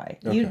ahead and cry.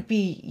 Okay.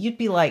 You'd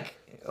be like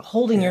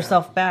holding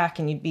yourself back,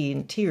 and you'd be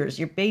in tears.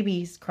 Your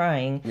baby's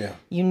crying. Yeah.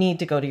 You need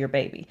to go to your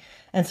baby.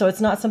 And so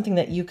it's not something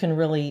that you can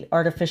really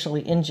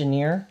artificially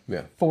engineer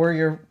for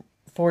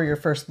your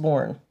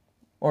firstborn.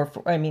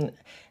 And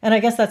I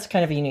guess that's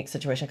kind of a unique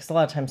situation, because a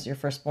lot of times your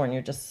firstborn,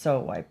 you're just so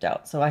wiped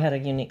out. So I had a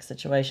unique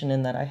situation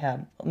in that I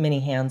had many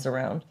hands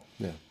around.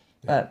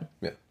 Yeah.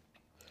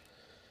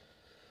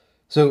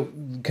 So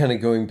kind of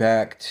going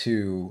back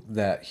to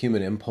that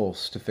human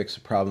impulse to fix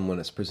a problem when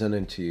it's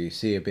presented to you, you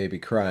see a baby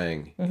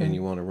crying and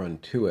you want to run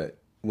to it.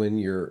 When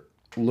you're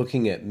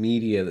looking at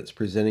media that's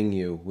presenting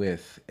you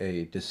with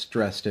a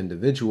distressed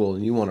individual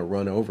and you want to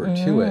run over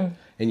to it,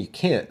 and you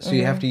can't. So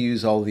you have to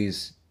use all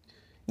these...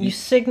 You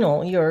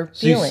signal your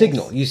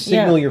feelings. You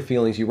signal your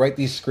feelings. You write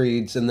these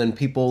screeds, and then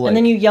people and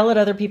then you yell at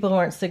other people who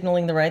aren't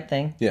signaling the right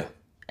thing. Yeah.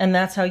 And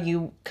that's how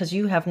because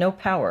you have no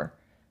power,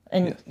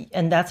 and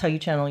that's how you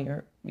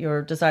channel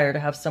your desire to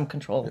have some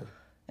control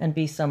and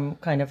be some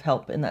kind of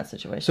help in that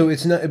situation. So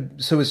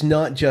it's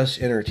not just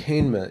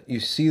entertainment.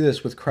 You see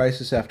this with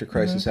crisis after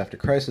crisis after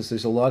crisis.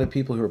 There's a lot of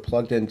people who are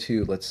plugged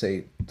into, let's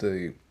say,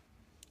 the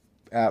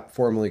app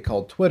formerly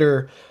called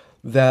Twitter,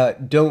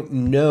 that don't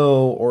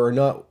know or are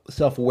not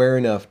self-aware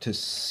enough to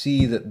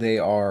see that they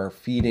are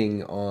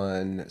feeding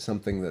on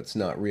something that's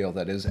not real,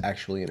 that is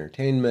actually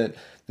entertainment.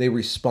 They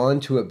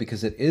respond to it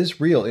because it is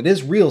real. It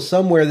is real.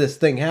 Somewhere this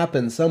thing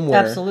happens, somewhere.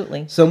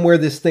 Absolutely. Somewhere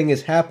this thing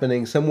is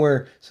happening,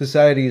 somewhere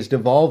society is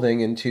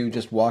devolving into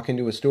just walk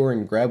into a store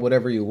and grab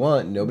whatever you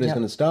want. Nobody's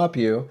going to stop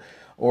you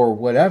or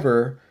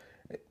whatever.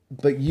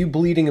 But you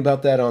bleeding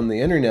about that on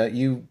the internet,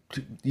 you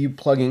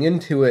plugging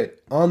into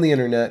it on the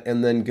internet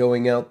and then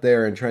going out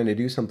there and trying to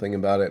do something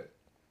about it.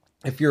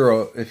 If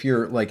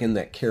you're like in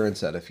that Karen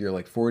set, if you're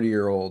like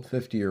 40-year-old,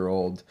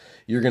 50-year-old,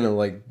 you're going to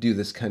like do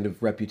this kind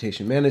of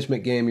reputation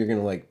management game. You're going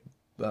to like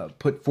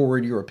put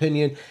forward your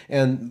opinion,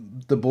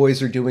 and the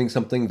boys are doing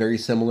something very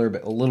similar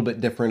but a little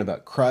bit different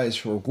about cries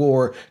for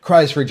war,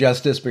 cries for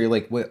justice. But you're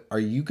like, what, are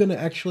you going to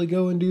actually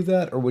go and do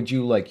that? Or would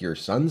you like your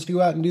sons to go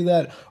out and do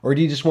that? Or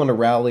do you just want to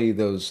rally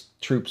those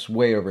troops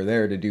way over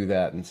there to do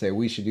that and say,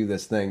 we should do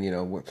this thing,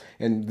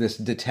 in this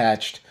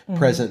detached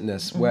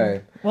presentness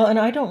way? Well, and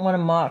I don't want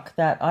to mock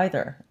that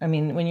either. I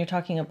mean, when you're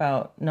talking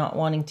about not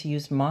wanting to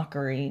use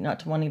mockery,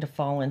 not wanting to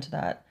fall into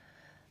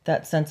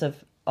that sense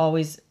of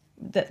always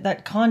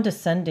that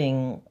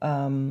condescending,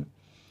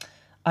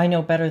 I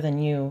know better than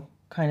you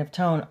kind of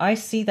tone. I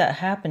see that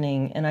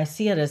happening, and I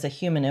see it as a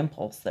human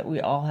impulse that we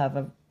all have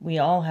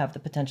the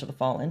potential to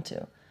fall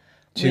into.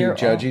 To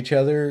judge each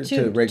other,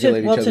 to regulate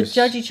each other. Well, to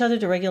judge each other,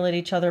 to regulate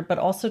each other, but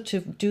also to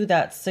do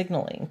that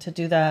signaling, to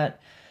do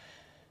that.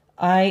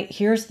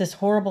 Here's this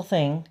horrible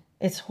thing.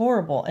 It's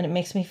horrible, and it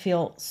makes me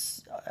feel.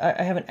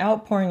 I have an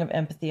outpouring of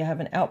empathy. I have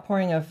an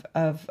outpouring of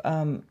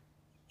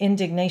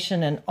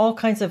indignation and all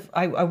kinds of.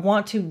 I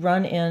want to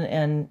run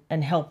in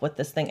and help with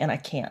this thing, and I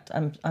can't.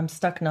 I'm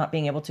stuck not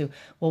being able to.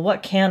 Well,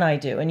 what can I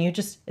do? And it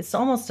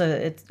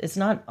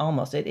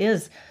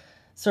is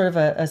sort of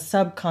a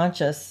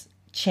subconscious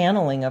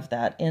channeling of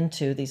that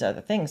into these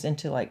other things,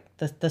 into like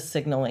the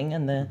signaling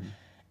and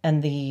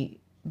the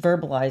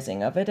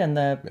verbalizing of it, and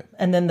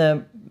then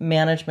the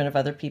management of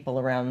other people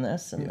around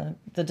this, and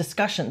the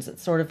discussions. It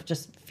sort of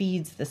just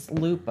feeds this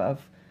loop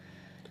of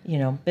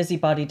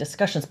busybody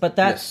discussions, but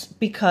that's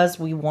because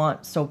we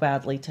want so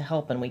badly to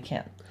help and we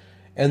can't.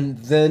 And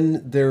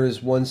then there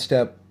is one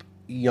step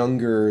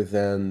younger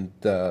than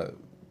the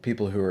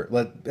people who are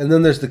and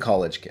then there's the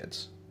college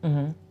kids.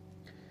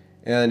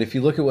 And if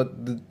you look at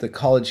what the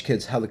college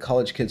kids, how the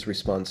college kids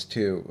responded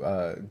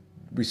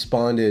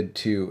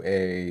to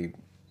a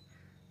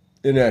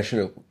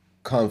international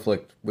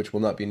conflict, which will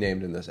not be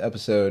named in this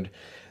episode,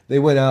 they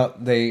went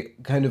out, they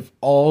kind of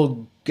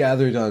all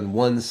gathered on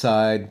one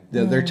side.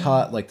 They're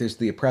taught like there's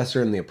the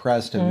oppressor and the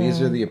oppressed, and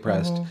these are the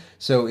oppressed.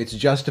 So it's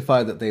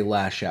justified that they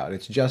lash out.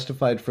 It's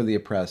justified for the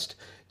oppressed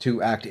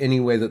to act any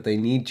way that they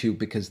need to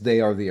because they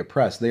are the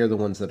oppressed. They are the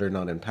ones that are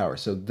not in power.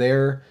 So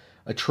their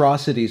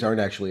atrocities aren't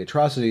actually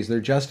atrocities.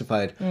 They're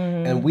justified.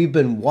 And we've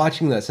been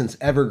watching that since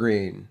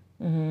Evergreen.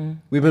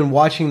 We've been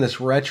watching this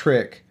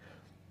rhetoric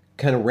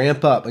kind of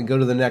ramp up and go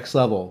to the next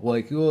level.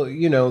 Like, well,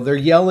 they're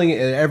yelling at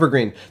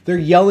Evergreen. They're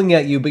yelling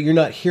at you, but you're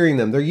not hearing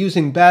them. They're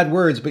using bad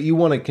words, but you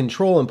want to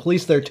control and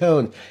police their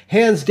tone.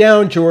 Hands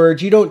down,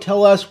 George. You don't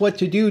tell us what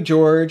to do,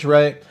 George,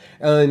 right?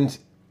 And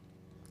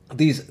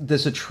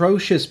this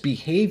atrocious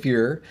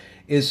behavior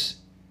is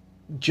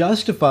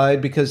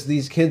justified because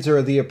these kids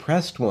are the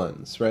oppressed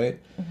ones, right?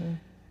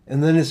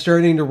 And then it's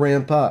starting to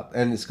ramp up,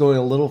 and it's going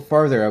a little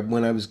farther.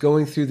 When I was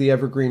going through the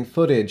Evergreen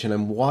footage and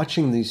I'm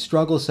watching these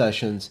struggle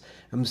sessions,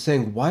 I'm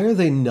saying, why are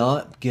they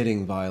not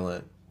getting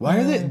violent? Why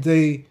are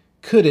they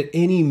could at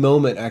any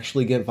moment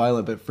actually get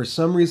violent, but for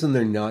some reason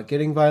they're not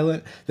getting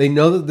violent. They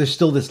know that there's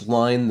still this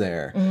line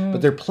there,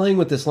 but they're playing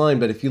with this line.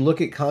 But if you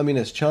look at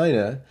communist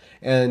China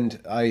And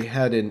I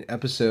had an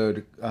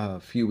episode a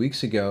few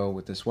weeks ago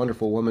with this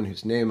wonderful woman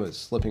whose name is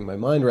slipping my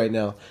mind right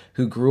now,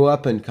 who grew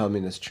up in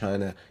communist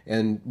China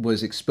and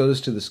was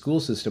exposed to the school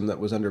system that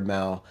was under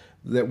Mao,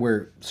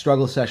 where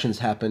struggle sessions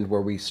happened,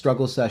 where we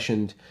struggle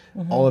sessioned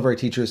all of our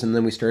teachers, and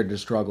then we started to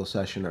struggle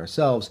session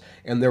ourselves.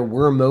 And there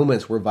were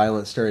moments where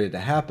violence started to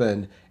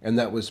happen, and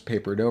that was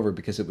papered over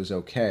because it was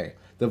okay.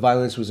 The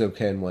violence was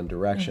okay in one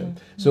direction.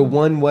 So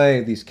one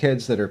way these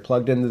kids that are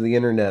plugged into the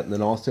internet and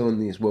then also in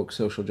these woke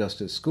social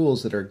justice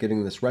schools that are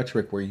getting this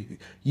rhetoric where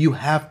you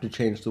have to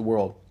change the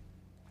world.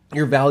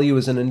 Your value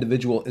as an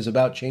individual is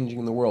about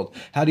changing the world.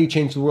 How do you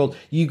change the world?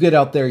 You get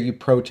out there, you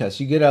protest.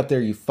 You get out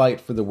there, you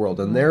fight for the world.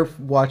 And they're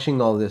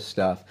watching all this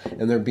stuff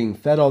and they're being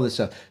fed all this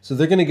stuff. So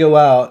they're going to go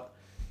out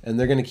and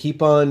they're going to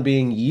keep on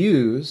being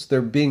used.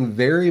 They're being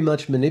very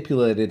much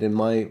manipulated in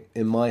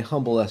my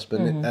humble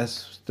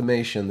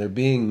estimation. They're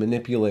being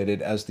manipulated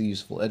as the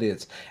useful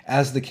idiots,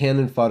 as the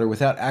cannon fodder,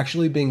 without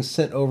actually being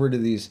sent over to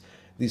these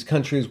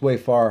countries way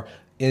far.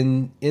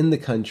 In the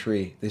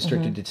country, they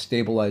start to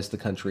destabilize the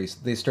countries.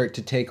 They start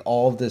to take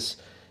all of this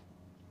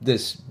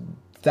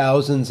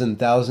thousands and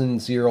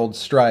thousands year old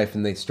strife,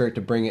 and they start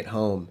to bring it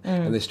home,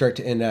 and they start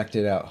to enact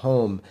it out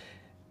home.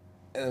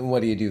 And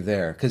what do you do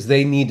there? Because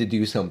they need to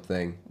do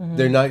something.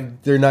 They're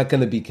not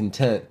going to be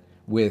content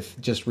with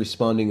just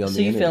responding on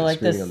the internet. So you feel like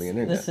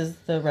this is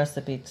the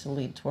recipe to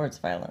lead towards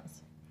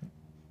violence?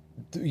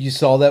 You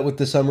saw that with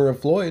the summer of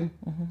Floyd.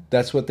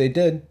 That's what they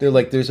did. They're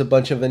like, there's a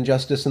bunch of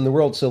injustice in the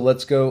world, so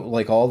let's go.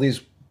 Like, all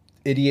these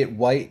idiot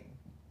white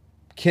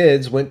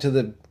kids went to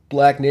the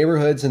black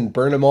neighborhoods and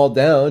burned them all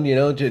down,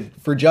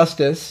 for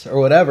justice or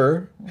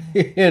whatever,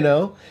 And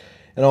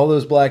all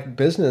those black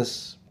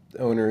business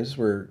owners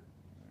were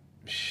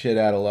shit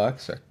out of luck.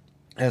 So,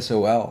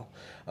 SOL.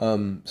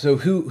 So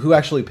who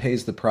actually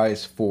pays the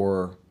price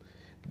for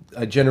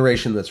a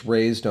generation that's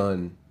raised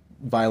on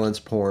violence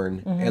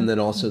porn and then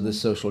also the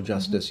social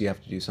justice? You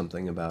have to do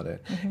something about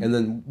it. And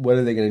then what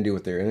are they going to do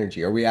with their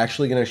energy? Are we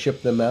actually going to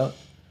ship them out?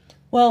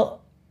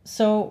 Well,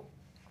 so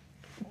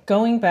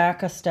going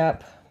back a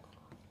step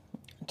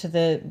to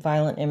the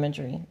violent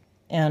imagery,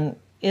 and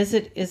is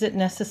it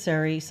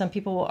necessary? Some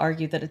people will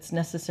argue that it's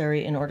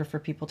necessary in order for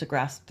people to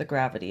grasp the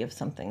gravity of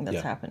something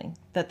that's happening,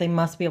 that they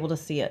must be able to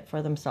see it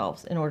for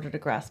themselves in order to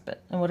grasp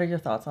it. And what are your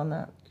thoughts on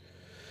that?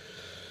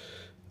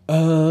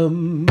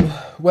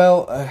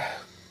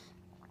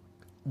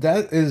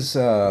 That is,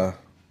 well,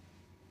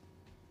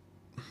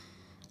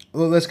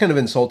 that's kind of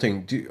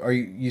insulting. Are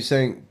you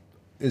saying,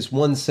 is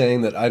one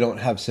saying that I don't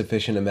have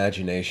sufficient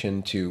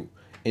imagination to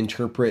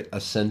interpret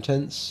a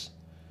sentence?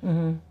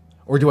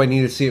 Or do I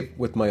need to see it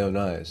with my own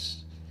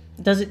eyes?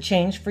 Does it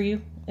change for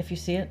you if you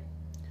see it?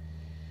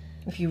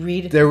 If you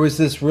read? There was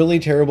this really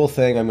terrible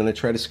thing, I'm going to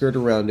try to skirt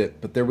around it,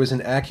 but there was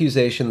an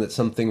accusation that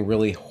something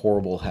really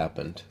horrible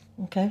happened.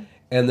 Okay.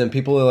 And then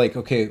people are like,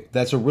 okay,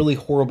 that's a really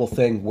horrible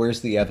thing.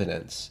 Where's the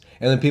evidence?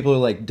 And then people are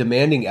like,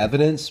 demanding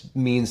evidence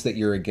means that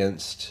you're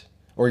against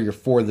or you're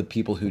for the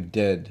people who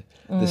did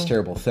this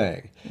terrible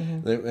thing.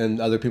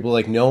 And other people are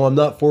like, no, I'm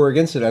not for or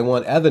against it. I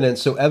want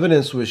evidence. So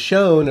evidence was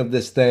shown of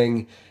this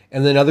thing.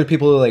 And then other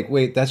people are like,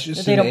 wait, that's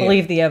just they don't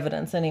believe the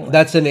evidence anyway.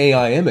 That's an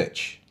AI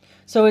image.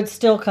 So it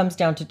still comes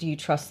down to, do you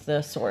trust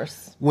the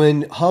source?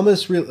 When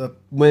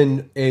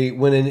when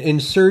an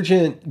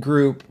insurgent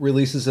group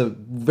releases a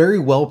very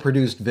well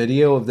produced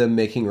video of them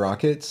making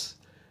rockets,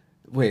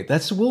 wait,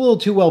 that's a little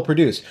too well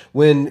produced.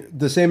 When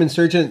the same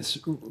insurgents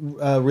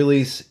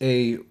release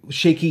a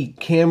shaky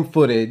cam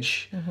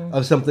footage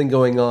of something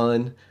going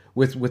on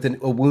with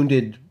a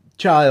wounded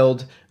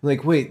child, I'm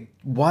like, wait,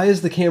 why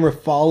is the camera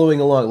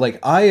following along? Like,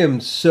 I am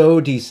so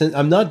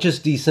I'm not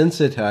just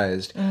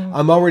desensitized.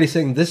 I'm already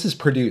saying this is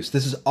produced.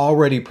 This is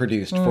already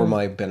produced for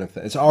my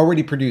benefit. It's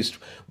already produced.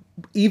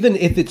 Even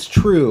if it's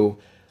true,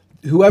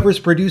 whoever's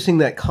producing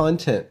that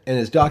content and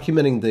is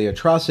documenting the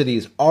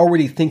atrocities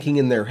already thinking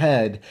in their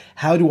head,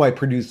 how do I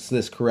produce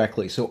this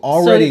correctly? So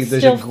already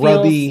there's a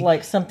grubby... feels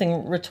like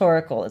something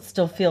rhetorical. It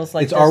still feels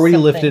like it's already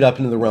lifted up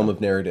into the realm of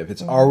narrative.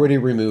 It's already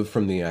removed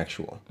from the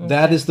actual. Okay.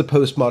 That is the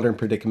postmodern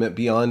predicament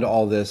beyond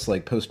all this,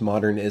 like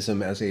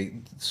postmodernism as a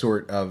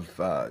sort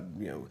of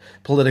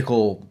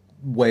political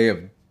way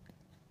of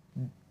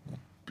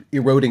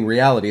eroding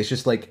reality. It's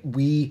just like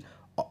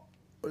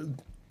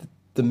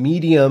the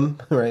medium,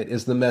 right,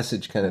 is the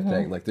message kind of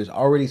thing. Like, there's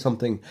already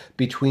something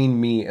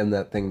between me and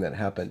that thing that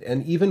happened.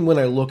 And even when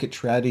I look at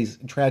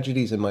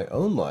tragedies in my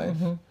own life,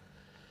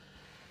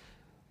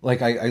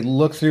 like I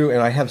look through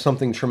and I have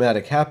something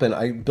traumatic happen,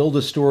 I build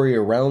a story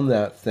around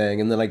that thing,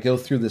 and then I go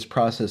through this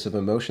process of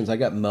emotions. I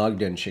got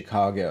mugged in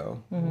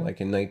Chicago, like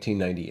in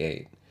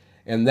 1998.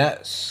 And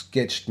that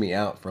sketched me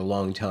out for a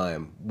long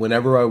time.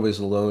 Whenever I was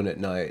alone at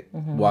night,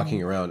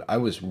 walking around, I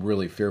was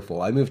really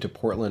fearful. I moved to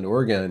Portland,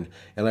 Oregon,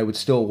 and I would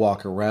still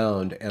walk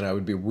around, and I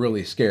would be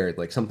really scared.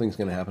 Like, something's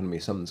going to happen to me,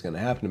 something's going to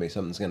happen to me,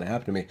 something's going to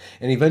happen to me.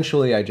 And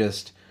eventually I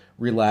just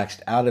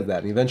relaxed out of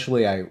that. And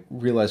eventually I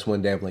realized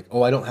one day, I'm like,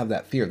 oh, I don't have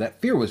that fear.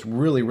 That fear was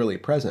really, really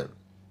present.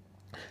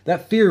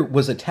 That fear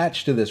was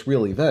attached to this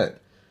real event.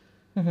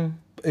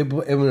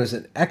 it was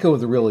an echo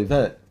of the real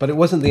event, but it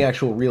wasn't the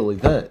actual real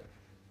event.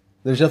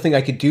 There's nothing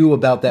I could do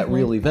about that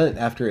real event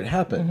after it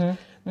happened.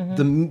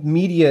 The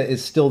media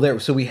is still there.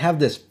 So we have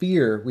this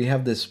fear, we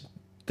have this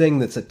thing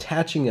that's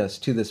attaching us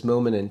to this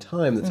moment in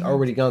time that's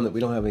already gone, that we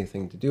don't have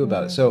anything to do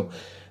about it. So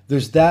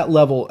there's that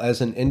level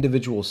as an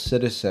individual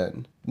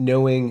citizen,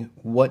 knowing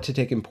what to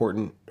take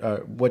important,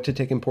 what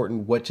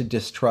to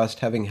distrust,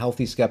 having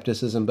healthy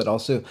skepticism, but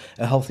also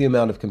a healthy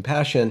amount of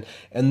compassion.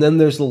 And then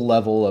there's the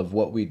level of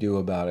what we do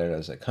about it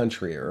as a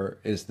country, or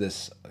is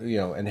this,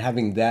 and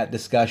having that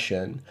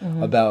discussion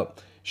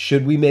about,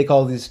 should we make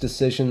all these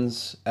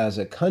decisions as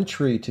a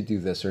country to do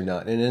this or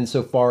not? And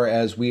insofar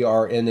as we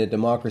are in a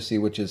democracy,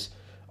 which is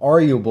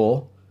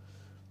arguable,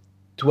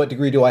 to what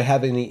degree do I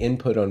have any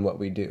input on what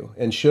we do?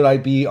 And should I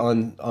be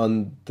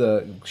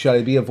should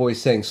I be a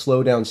voice saying,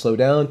 slow down?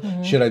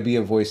 Should I be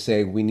a voice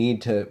saying, we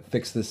need to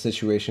fix this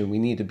situation, we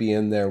need to be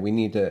in there, we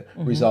need to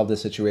resolve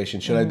this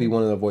situation? Should I be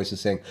one of the voices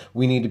saying,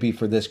 we need to be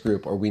for this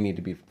group, or we need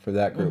to be for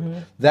that group?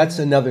 That's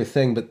another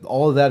thing, but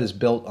all of that is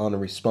built on a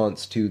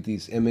response to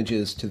these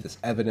images, to this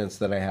evidence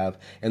that I have,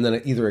 and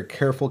then either a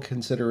careful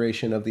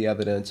consideration of the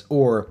evidence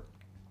or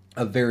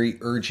a very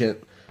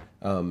urgent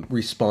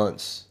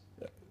response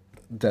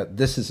that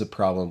this is a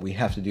problem we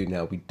have to do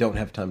now. We don't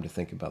have time to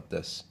think about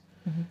this.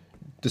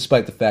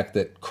 Despite the fact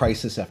that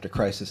crisis after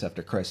crisis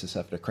after crisis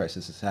after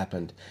crisis has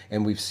happened,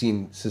 and we've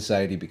seen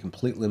society be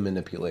completely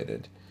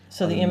manipulated.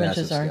 So the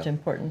images aren't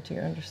important to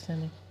your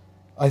understanding?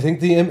 I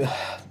think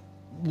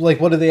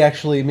what do they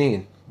actually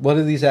mean? What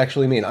do these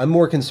actually mean? I'm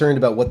more concerned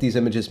about what these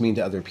images mean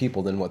to other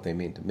people than what they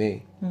mean to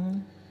me.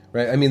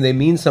 Right? I mean, they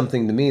mean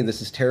something to me.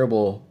 This is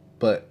terrible.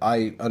 But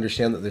I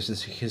understand that there's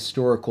this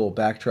historical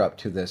backdrop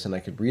to this, and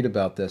I could read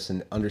about this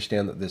and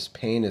understand that this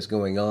pain is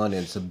going on,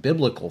 and it's a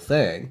biblical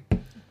thing.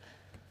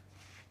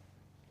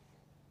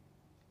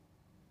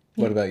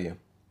 What about you?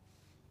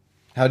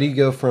 How do you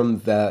go from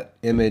that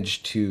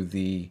image to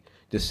the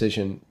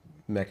decision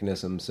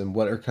mechanisms, and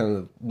what are kind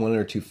of one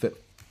or two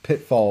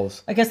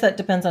pitfalls? I guess that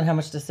depends on how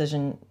much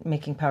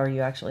decision-making power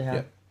you actually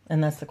have.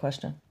 And that's the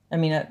question. I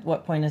mean, at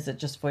what point is it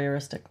just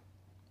voyeuristic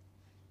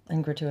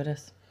and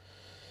gratuitous?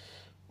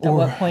 At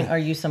what point are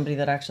you somebody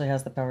that actually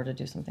has the power to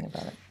do something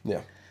about it?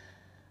 Yeah.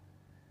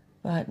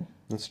 But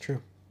that's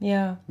true.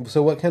 Yeah.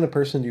 So what kind of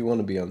person do you want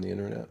to be on the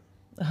internet?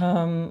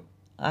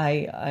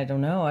 I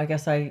don't know. I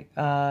guess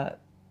I'm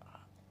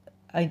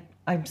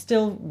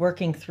still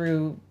working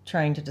through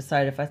trying to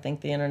decide if I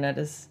think the internet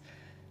is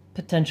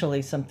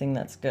potentially something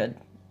that's good.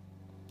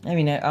 I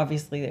mean,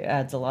 obviously it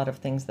adds a lot of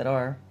things that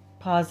are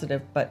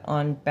positive, but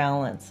on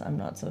balance, I'm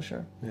not so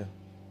sure. Yeah.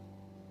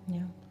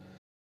 Yeah.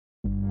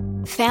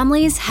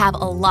 Families have a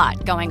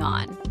lot going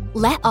on.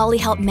 Let Ollie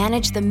help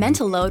manage the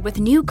mental load with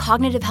new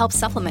cognitive help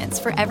supplements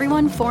for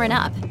everyone 4 and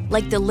up,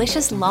 like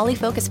delicious Lolly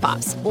Focus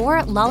Pops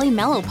or Lolly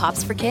Mellow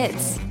Pops for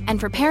kids.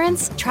 And for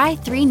parents, try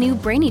 3 new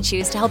Brainy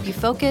Chews to help you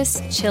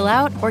focus, chill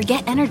out, or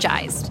get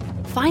energized.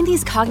 Find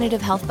these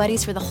cognitive health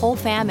buddies for the whole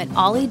fam at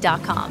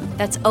ollie.com.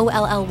 That's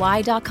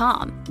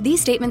OLLY.com.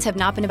 These statements have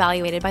not been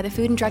evaluated by the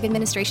Food and Drug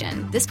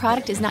Administration. This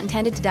product is not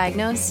intended to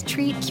diagnose,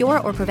 treat, cure,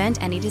 or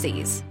prevent any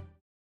disease.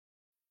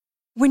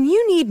 When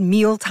you need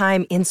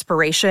mealtime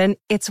inspiration,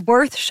 it's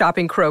worth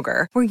shopping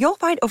Kroger, where you'll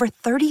find over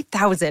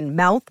 30,000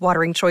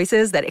 mouth-watering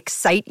choices that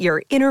excite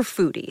your inner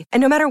foodie. And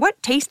no matter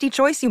what tasty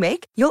choice you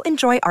make, you'll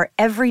enjoy our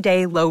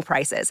everyday low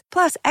prices,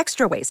 plus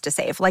extra ways to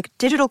save, like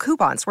digital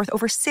coupons worth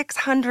over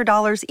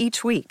 $600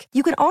 each week.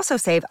 You can also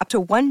save up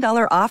to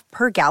 $1 off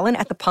per gallon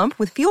at the pump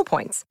with fuel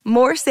points.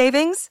 More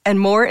savings and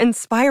more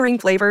inspiring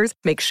flavors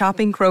make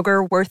shopping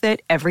Kroger worth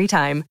it every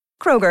time.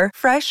 Kroger,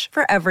 fresh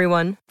for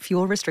everyone.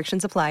 Fuel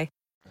restrictions apply.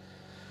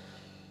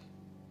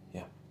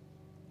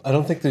 I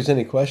don't think there's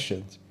any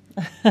questions.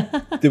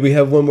 Did we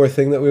have one more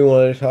thing that we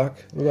wanted to talk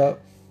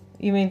about?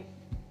 You mean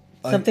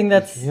something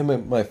that's... Yeah,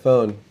 my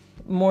phone.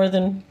 More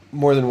than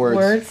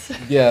words.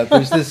 Yeah,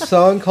 there's this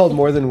song called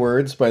More Than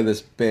Words by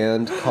this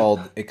band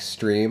called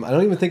Extreme. I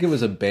don't even think it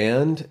was a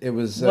band. It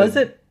was... Was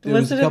it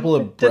a couple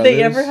of brothers. Did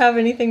they ever have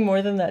anything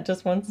more than that?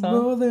 Just one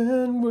song? More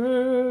than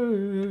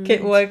words.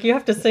 Okay, well, you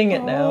have to sing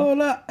it now.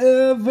 All I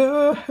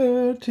ever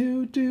heard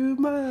to do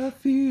my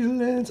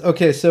feelings.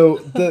 Okay, so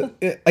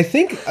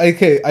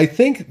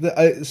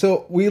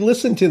so we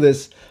listened to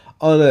this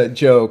on a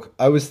joke.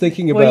 I was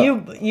thinking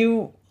about...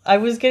 Well, I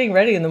was getting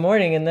ready in the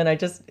morning, and then I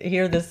just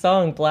hear this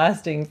song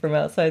blasting from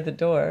outside the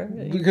door.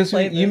 Because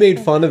you made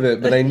fun of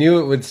it, but I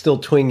knew it would still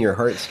twing your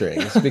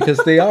heartstrings because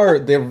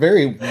they're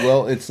very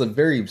well. It's a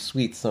very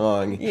sweet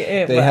song.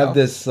 They have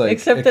this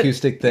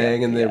acoustic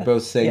thing, and they're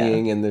both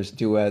singing, and there's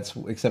duets.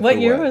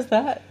 What year was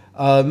that?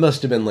 It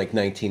must have been like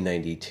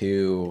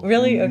 1992.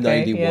 Really? Okay.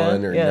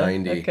 91 or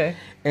 90. Okay.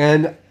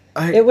 And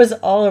it was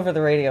all over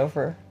the radio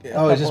for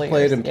I just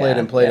played and played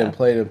and played and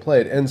played and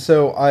played. And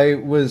so I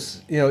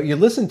was, you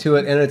listen to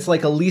it, and it's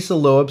like a Lisa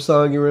Loeb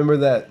song. You remember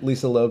that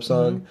Lisa Loeb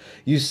song? Mm-hmm.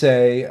 You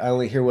say, I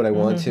only hear what I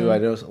want to. I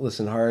don't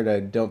listen hard.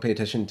 I don't pay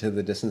attention to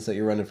the distance that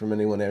you're running from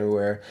anyone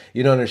everywhere.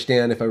 You don't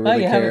understand if I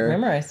really care. You have it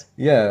memorized.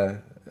 Yeah.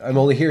 I'm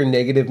only hearing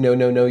negative, no,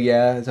 no, no,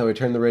 yeah. So I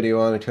turn the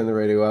radio on, I turn the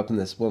radio up, and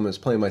this woman is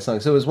playing my song.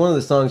 So it was one of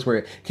the songs where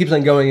it keeps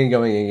on going and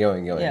going and going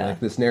and going. Yeah. Like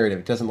this narrative,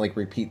 it doesn't like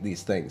repeat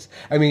these things.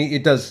 I mean,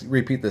 it does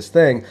repeat this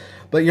thing,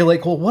 but you're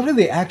like, well, what are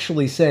they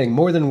actually saying?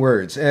 More than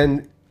words.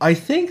 And I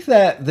think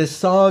that this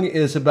song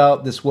is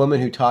about this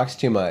woman who talks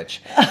too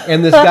much,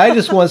 and this guy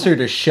just wants her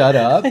to shut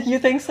up. You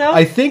think so?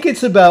 I think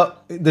it's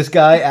about this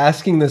guy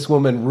asking this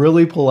woman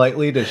really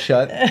politely to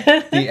shut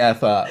the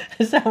F up.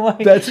 Is that why?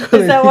 That's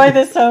Is that why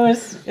this song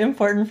is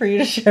important for you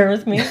to share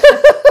with me?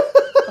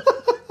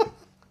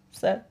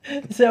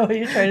 Is that what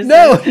you're trying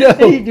to say?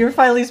 No. You're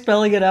finally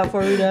spelling it out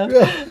for me now.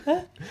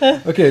 Yeah.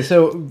 Okay,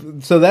 so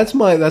that's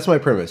my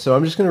premise. So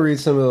I'm just going to read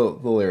some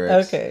of the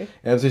lyrics. Okay.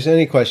 And if there's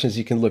any questions,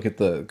 you can look at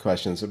the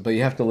questions, but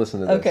you have to listen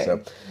to this. Okay.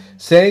 So,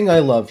 saying I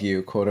love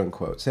you, quote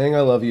unquote, saying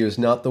I love you is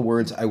not the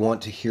words I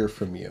want to hear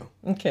from you.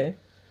 Okay.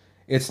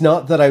 It's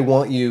not that I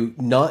want you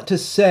not to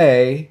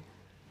say,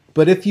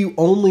 but if you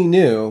only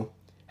knew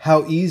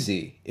how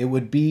easy it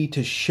would be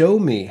to show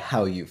me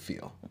how you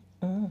feel.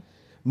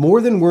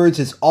 More than words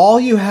is all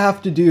you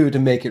have to do to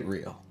make it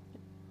real.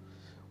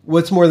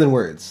 What's more than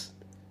words?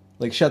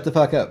 Like, shut the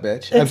fuck up,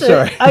 bitch. I'm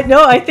sorry.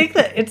 I think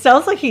that it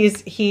sounds like he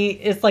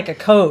is like a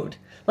code.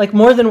 Like,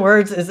 more than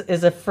words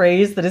is a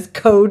phrase that is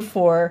code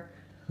for...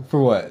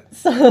 For what?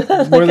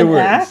 Like more than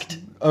words. Act.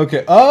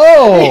 Okay.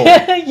 Oh!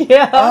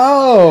 Yeah.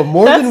 Oh,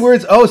 more than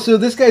words. Oh, so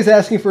this guy's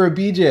asking for a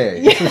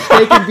BJ. Yeah. It's a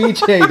steak and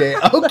BJ day.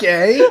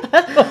 Okay.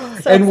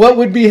 And what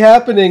would be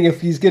happening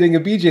if he's getting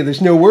a BJ?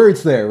 There's no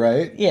words there,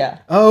 right? Yeah.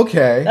 Oh,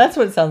 okay. That's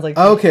what it sounds like.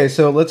 Okay,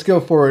 so let's go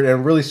forward. And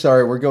I'm really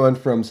sorry. We're going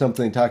from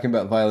something talking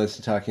about violence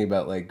to talking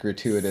about like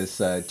gratuitous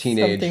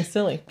teenage something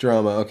silly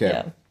drama. Okay.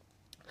 Yeah.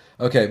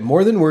 Okay,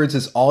 more than words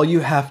is all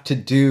you have to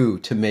do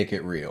to make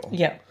it real.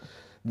 Yeah.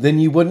 Then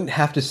you wouldn't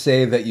have to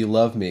say that you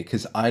love me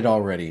because I'd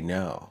already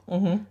know.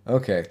 Mm-hmm.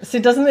 Okay. So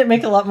doesn't it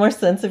make a lot more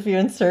sense if you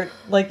insert,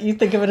 like, you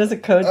think of it as a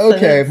code Okay,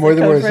 sentence, more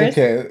than words. phrase?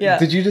 Okay. Yeah.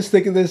 Did you just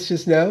think of this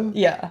just now?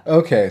 Yeah.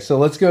 Okay, so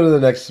let's go to the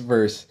next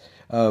verse.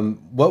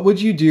 What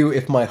would you do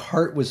if my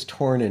heart was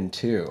torn in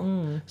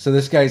two? So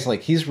this guy's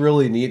like, he's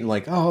really neat and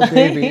like, oh,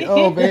 baby,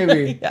 oh,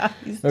 baby. Yeah.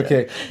 He's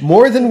Okay.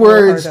 More than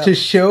words to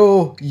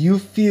show you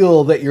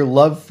feel that your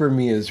love for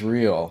me is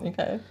real.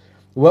 Okay.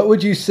 What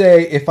would you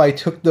say if I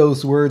took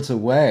those words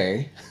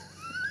away?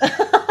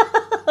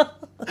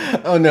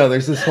 Oh no,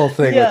 there's this whole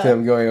thing with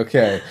him going,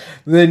 okay,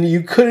 then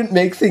you couldn't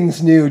make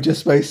things new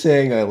just by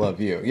saying I love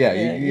you. Yeah,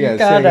 you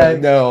gotta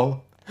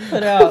no.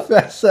 Put out.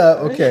 That's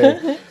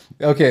okay.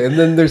 Okay, and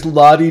then there's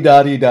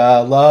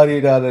la-di-da-di-da,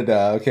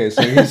 la-di-da-da-da. Okay,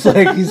 so he's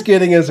like, he's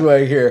getting his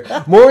way here.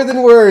 More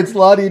than words,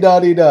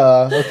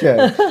 la-di-da-di-da.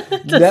 Okay.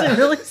 Does it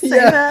really say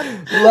that?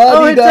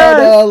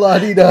 La-di-da-da,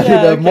 la-di-da-di-da.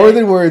 Yeah, okay. More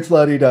than words,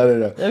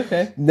 la-di-da-da-da.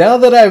 Okay. Now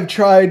that I've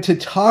tried to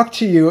talk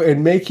to you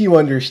and make you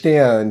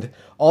understand,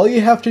 all you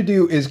have to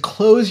do is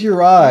close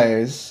your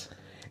eyes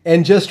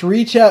and just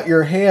reach out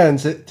your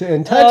hands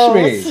and touch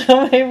me.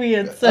 So maybe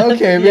it's...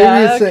 Okay, maybe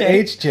it's an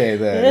HJ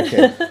then.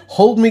 Okay.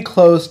 Hold me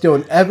close,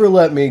 don't ever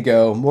let me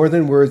go. More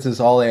than words is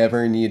all I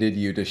ever needed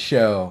you to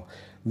show.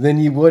 Then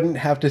you wouldn't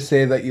have to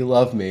say that you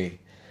love me,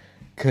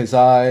 'cause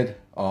I'd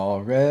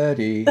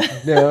already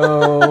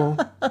know.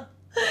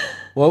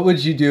 What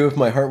would you do if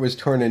my heart was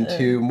torn in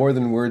two? More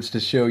than words to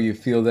show you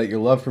feel that your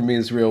love for me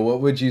is real. What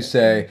would you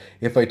say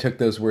if I took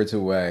those words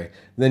away?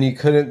 Then you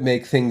couldn't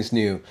make things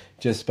new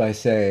just by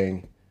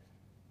saying...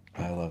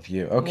 I love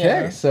you.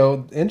 Okay,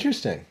 so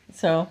interesting.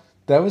 So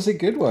that was a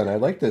good one. I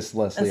like this,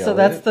 Leslie. So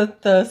Elliott.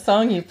 that's the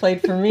song you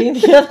played for me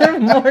the other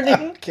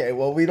morning. Okay,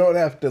 well, we don't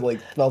have to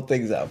like spell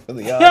things out for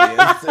the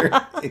audience or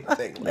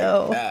anything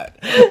like that.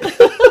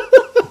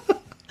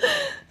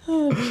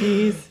 Oh,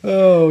 jeez.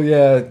 Oh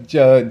yeah,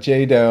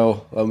 J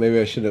Doe. Oh, maybe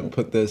I should have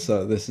put this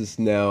on. This is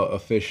now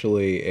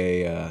officially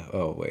a.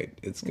 Oh wait,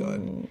 it's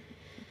gone.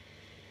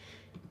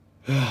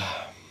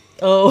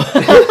 Oh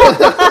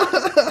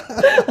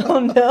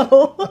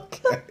no.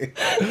 Okay.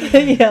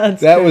 Yeah,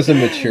 that was a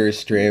mature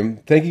stream.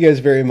 Thank you guys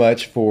very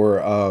much for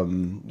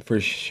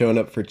showing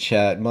up for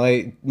chat.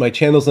 My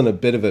channel's in a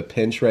bit of a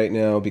pinch right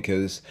now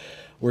because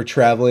we're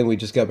traveling. We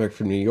just got back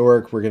from New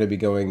York. We're going to be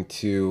going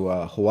to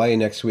Hawaii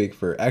next week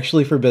for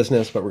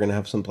business, but we're going to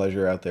have some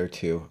pleasure out there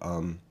too.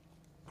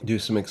 Do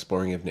some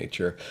exploring of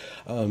nature.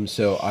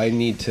 So I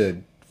need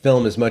to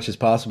film as much as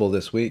possible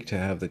this week to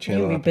have the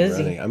channel up and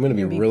running. I'm going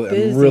to be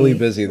really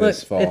busy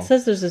this fall. It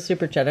says there's a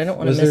super chat. I don't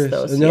want to miss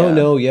those.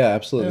 No,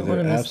 absolutely.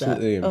 They're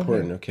absolutely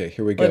important. Okay,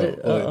 here we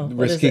go.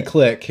 Risky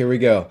click. Here we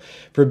go.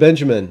 For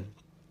Benjamin,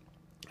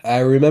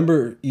 I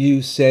remember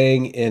you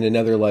saying in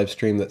another live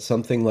stream that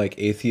something like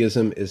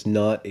atheism is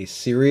not a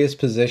serious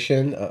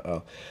position.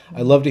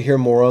 I'd love to hear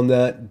more on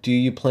that. Do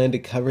you plan to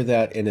cover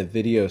that in a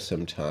video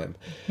sometime?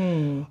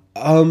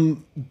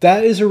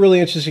 That is a really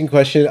interesting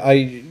question.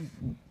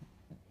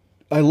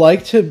 I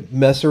like to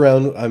mess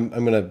around. I'm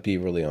going to be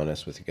really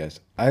honest with you guys.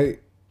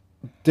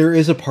 There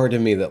is a part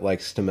of me that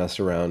likes to mess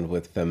around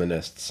with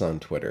feminists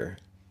on Twitter.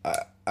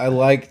 I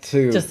like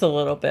to... Just a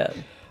little bit.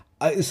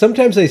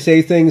 sometimes I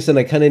say things and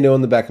I kind of know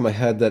in the back of my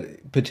head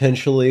that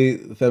potentially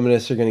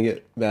feminists are going to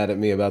get mad at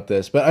me about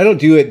this, but I don't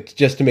do it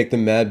just to make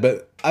them mad.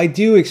 But I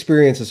do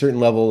experience a certain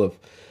level of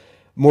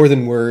more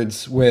than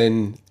words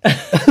when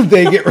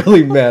they get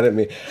really mad at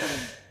me.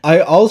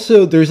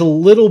 There's a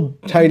little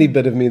tiny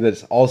bit of me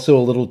that's also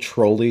a little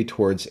trolly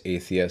towards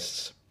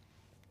atheists,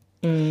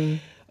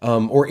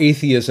 or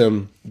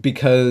atheism,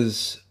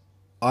 because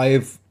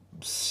I've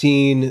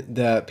seen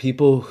that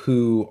people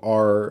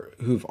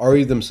who've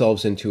argued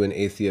themselves into an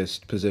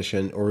atheist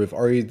position or who've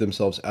argued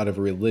themselves out of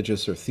a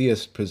religious or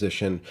theist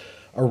position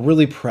are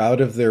really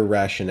proud of their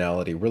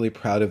rationality, really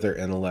proud of their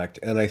intellect.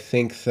 And I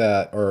think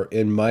that, or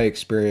in my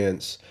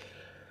experience,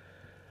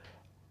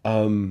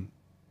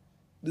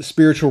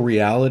 spiritual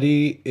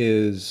reality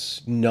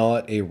is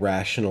not a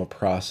rational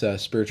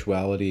process.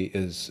 Spirituality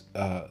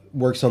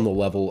works on the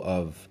level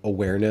of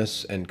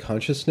awareness and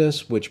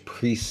consciousness, which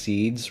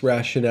precedes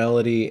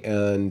rationality.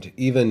 And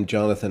even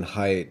Jonathan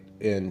Haidt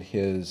in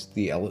his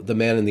The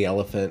Man and the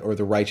Elephant, or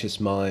The Righteous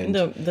Mind,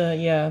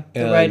 the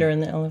writer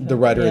and the elephant, the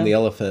writer and the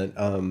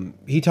elephant,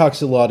 he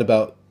talks a lot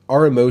about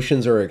our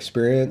emotions, our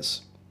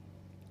experience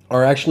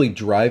are actually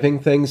driving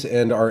things,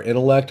 and our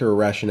intellect or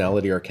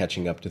rationality are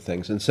catching up to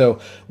things. And so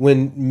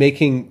when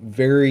making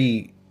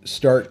very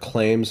stark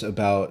claims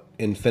about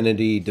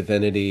infinity,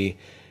 divinity,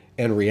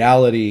 and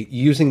reality,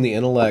 using the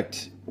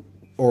intellect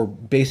or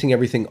basing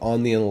everything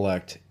on the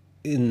intellect,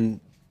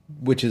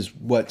 which is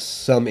what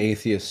some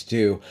atheists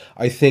do,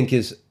 I think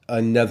is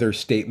another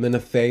statement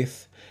of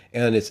faith.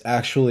 And it's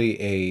actually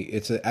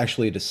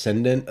a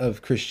descendant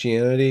of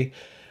Christianity.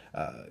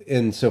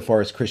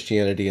 Insofar as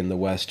Christianity in the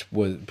West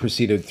was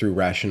proceeded through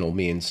rational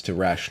means to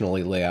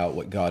rationally lay out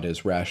what God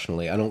is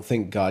rationally. I don't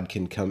think God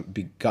can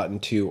be gotten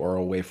to or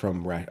away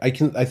from. I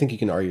think you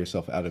can argue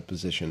yourself out of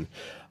position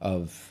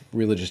of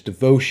religious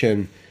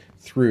devotion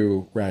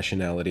through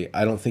rationality.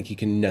 I don't think you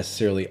can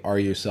necessarily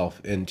argue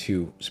yourself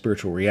into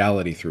spiritual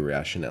reality through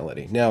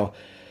rationality. Now,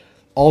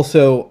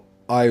 also,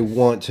 I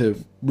want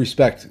to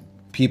respect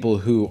people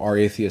who are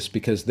atheists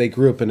because they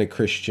grew up in a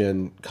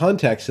Christian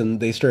context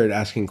and they started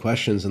asking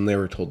questions and they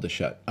were told to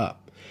shut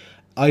up.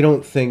 I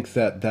don't think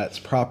that that's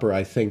proper.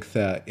 I think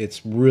that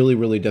it's really,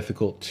 really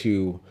difficult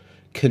to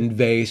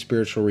convey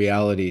spiritual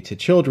reality to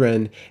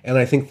children. And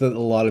I think that a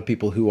lot of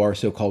people who are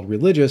so-called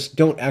religious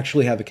don't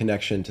actually have a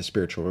connection to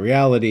spiritual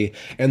reality.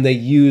 And they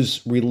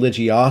use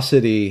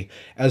religiosity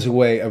as a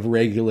way of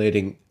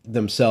regulating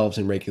themselves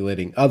and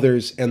regulating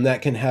others. And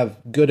that can have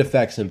good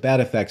effects and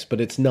bad effects,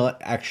 but it's not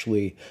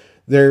actually...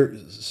 Their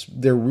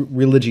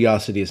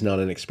religiosity is not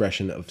an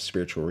expression of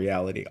spiritual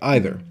reality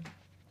either.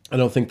 I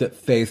don't think that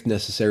faith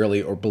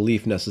necessarily or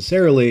belief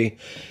necessarily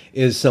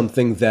is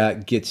something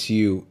that gets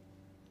you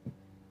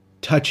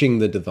touching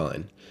the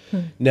divine.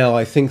 Now,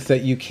 I think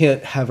that you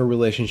can't have a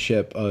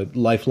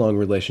lifelong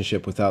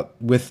relationship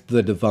with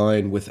the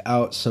divine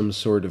without some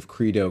sort of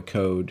credo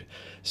code,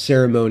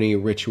 ceremony,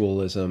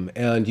 ritualism,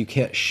 and you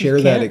can't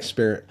share that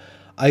experience.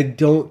 I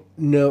don't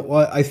know.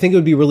 Well, I think it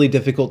would be really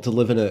difficult to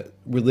live in a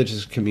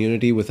religious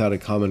community without a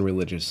common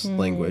religious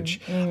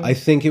language. I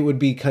think it would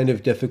be kind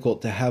of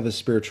difficult to have a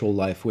spiritual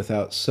life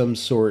without some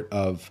sort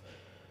of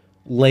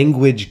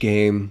language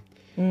game.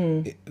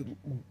 And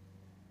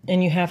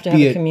you have to have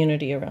a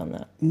community around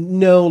that.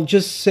 No,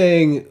 just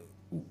saying,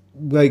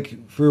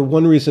 like, for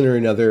one reason or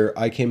another,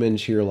 I came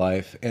into your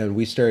life and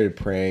we started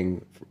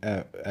praying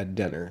at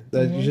dinner.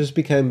 That just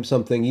became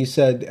something you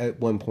said at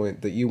one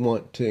point that you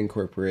want to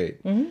incorporate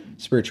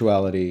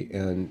spirituality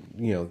and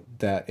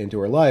that into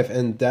our life,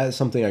 and that's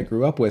something I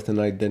grew up with and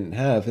I didn't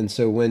have. And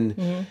so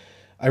when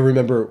I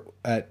remember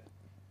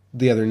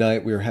the other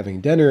night we were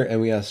having dinner and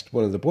we asked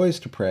one of the boys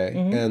to pray,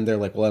 and they're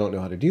like, well, I don't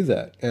know how to do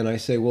that. And I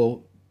say,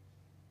 well,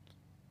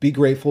 be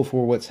grateful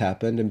for what's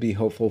happened and be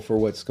hopeful for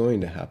what's going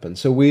to happen.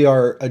 So we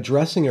are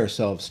addressing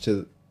ourselves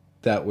to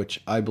that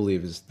which I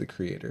believe is the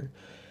creator.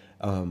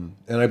 And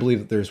I believe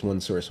that there's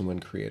one source and one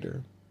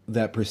creator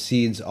that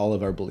precedes all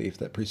of our belief,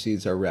 that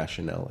precedes our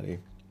rationality.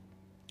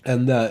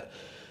 And that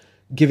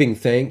giving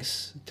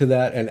thanks to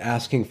that and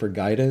asking for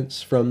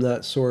guidance from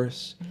that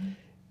source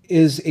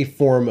is a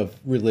form of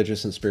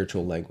religious and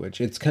spiritual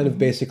language. It's kind of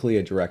basically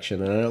a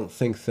direction. And I don't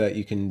think that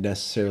you can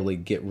necessarily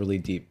get really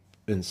deep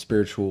in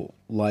spiritual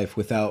life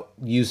without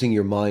using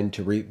your mind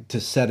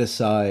to set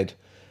aside,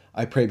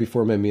 I pray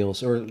before my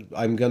meals, or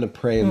I'm going to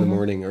pray in the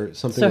morning, or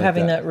something like that. So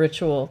having that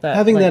ritual.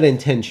 Having that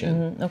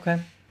intention. Okay.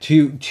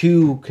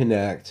 To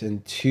connect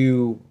and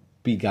to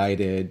be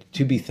guided,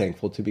 to be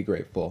thankful, to be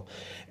grateful.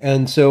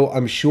 And so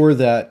I'm sure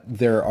that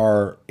there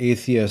are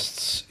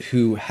atheists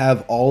who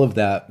have all of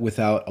that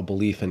without a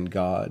belief in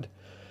God.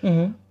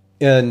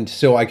 And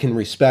so I can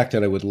respect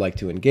and I would like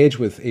to engage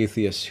with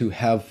atheists who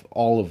have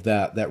all of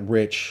that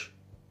rich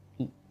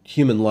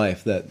human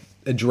life that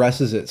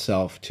addresses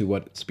itself to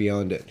what's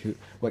beyond it,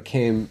 what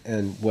came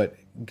and what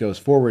goes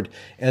forward.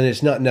 And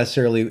it's not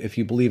necessarily if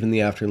you believe in the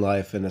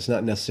afterlife, and it's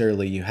not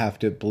necessarily you have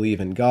to believe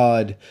in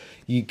God.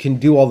 You can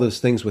do all those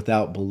things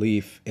without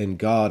belief in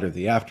God or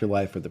the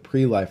afterlife or the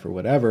pre-life or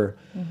whatever.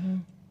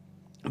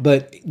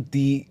 But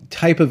the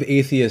type of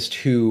atheist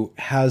who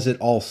has it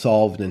all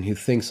solved and who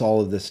thinks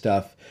all of this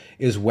stuff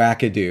is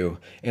wackadoo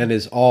and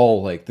is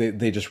all like,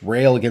 they just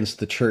rail against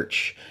the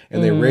church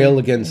and they rail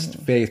against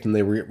faith and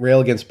they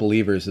rail against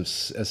believers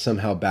as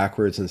somehow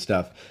backwards and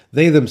stuff.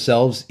 They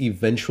themselves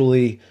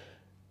eventually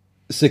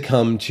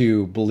succumb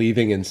to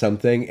believing in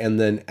something and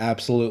then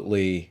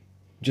absolutely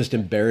just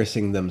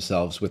embarrassing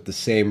themselves with the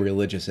same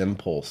religious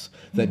impulse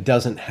that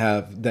doesn't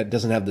have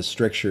the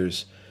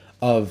strictures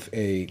of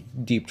a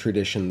deep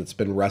tradition that's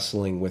been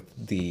wrestling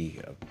with the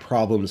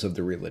problems of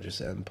the religious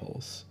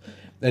impulse.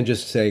 And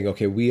just saying,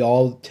 okay, we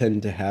all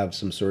tend to have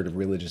some sort of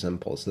religious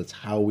impulse. That's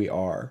how we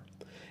are.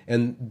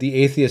 And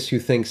the atheist who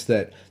thinks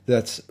that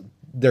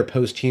they're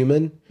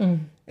post-human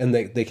and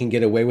they can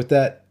get away with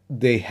that,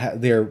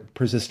 they're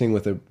persisting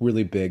with a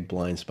really big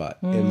blind spot,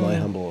 in my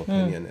humble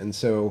opinion. And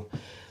so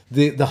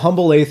the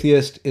humble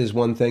atheist is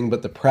one thing,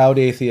 but the proud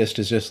atheist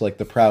is just like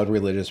the proud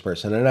religious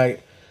person. And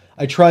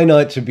I try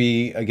not to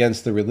be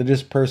against the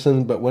religious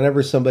person, but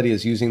whenever somebody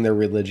is using their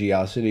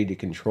religiosity to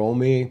control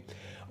me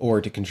or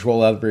to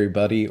control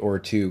everybody or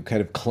to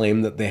kind of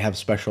claim that they have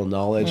special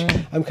knowledge,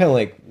 I'm kind of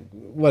like,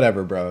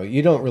 whatever, bro.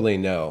 You don't really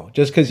know.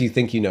 Just because you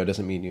think you know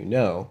doesn't mean you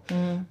know.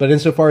 But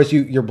insofar as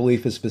your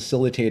belief is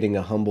facilitating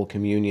a humble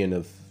communion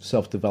of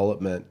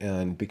self-development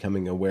and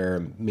becoming aware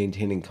and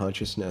maintaining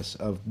consciousness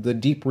of the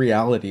deep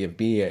reality of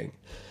being,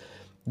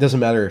 it doesn't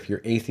matter if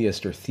you're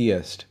atheist or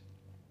theist,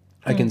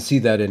 I can see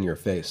that in your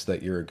face,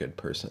 that you're a good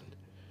person.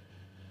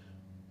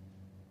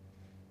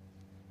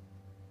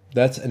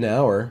 That's an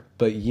hour,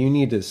 but you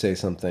need to say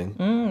something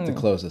to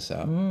close us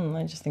out.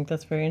 I just think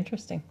that's very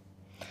interesting.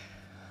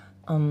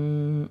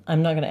 I'm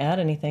not going to add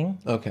anything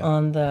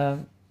on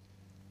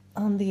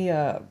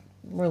the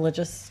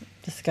religious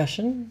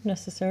discussion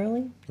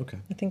necessarily. Okay.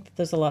 I think that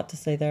there's a lot to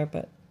say there,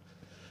 but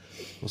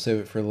we'll save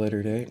it for a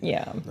later date.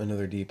 Yeah.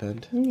 Another deep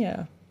end.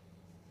 Yeah.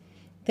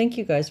 Thank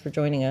you guys for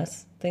joining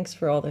us. Thanks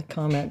for all the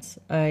comments.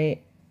 I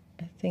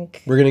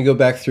think we're going to go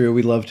back through.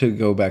 We'd love to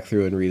go back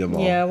through and read them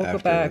all. Yeah, we'll go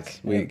back.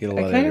 We get a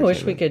lot I kind of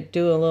wish we could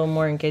do a little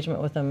more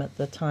engagement with them at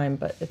the time,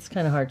 but it's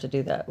kind of hard to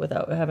do that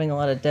without having a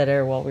lot of dead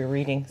air while we're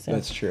reading. So.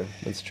 That's true.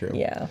 That's true.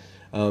 Yeah.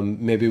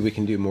 Maybe we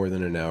can do more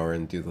than an hour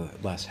and do the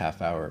last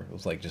half hour. It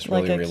was like just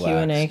really relaxed. Like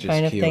a Q&A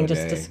kind of thing,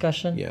 just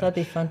discussion. Yeah. That'd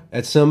be fun.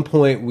 At some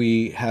point,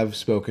 we have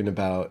spoken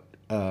about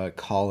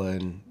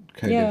call-in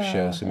kind of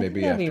show, so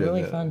maybe after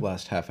the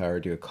last half hour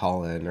do a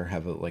call-in or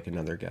have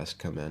another guest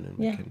come in and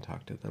we can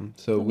talk to them.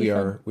 So we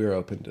are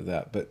open to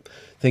that. But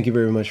thank you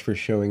very much for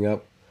showing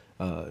up.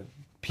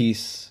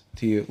 Peace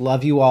to you.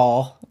 Love you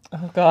all.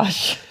 Oh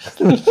gosh.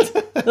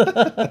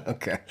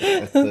 Okay,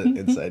 that's the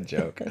inside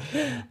joke.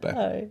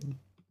 Bye.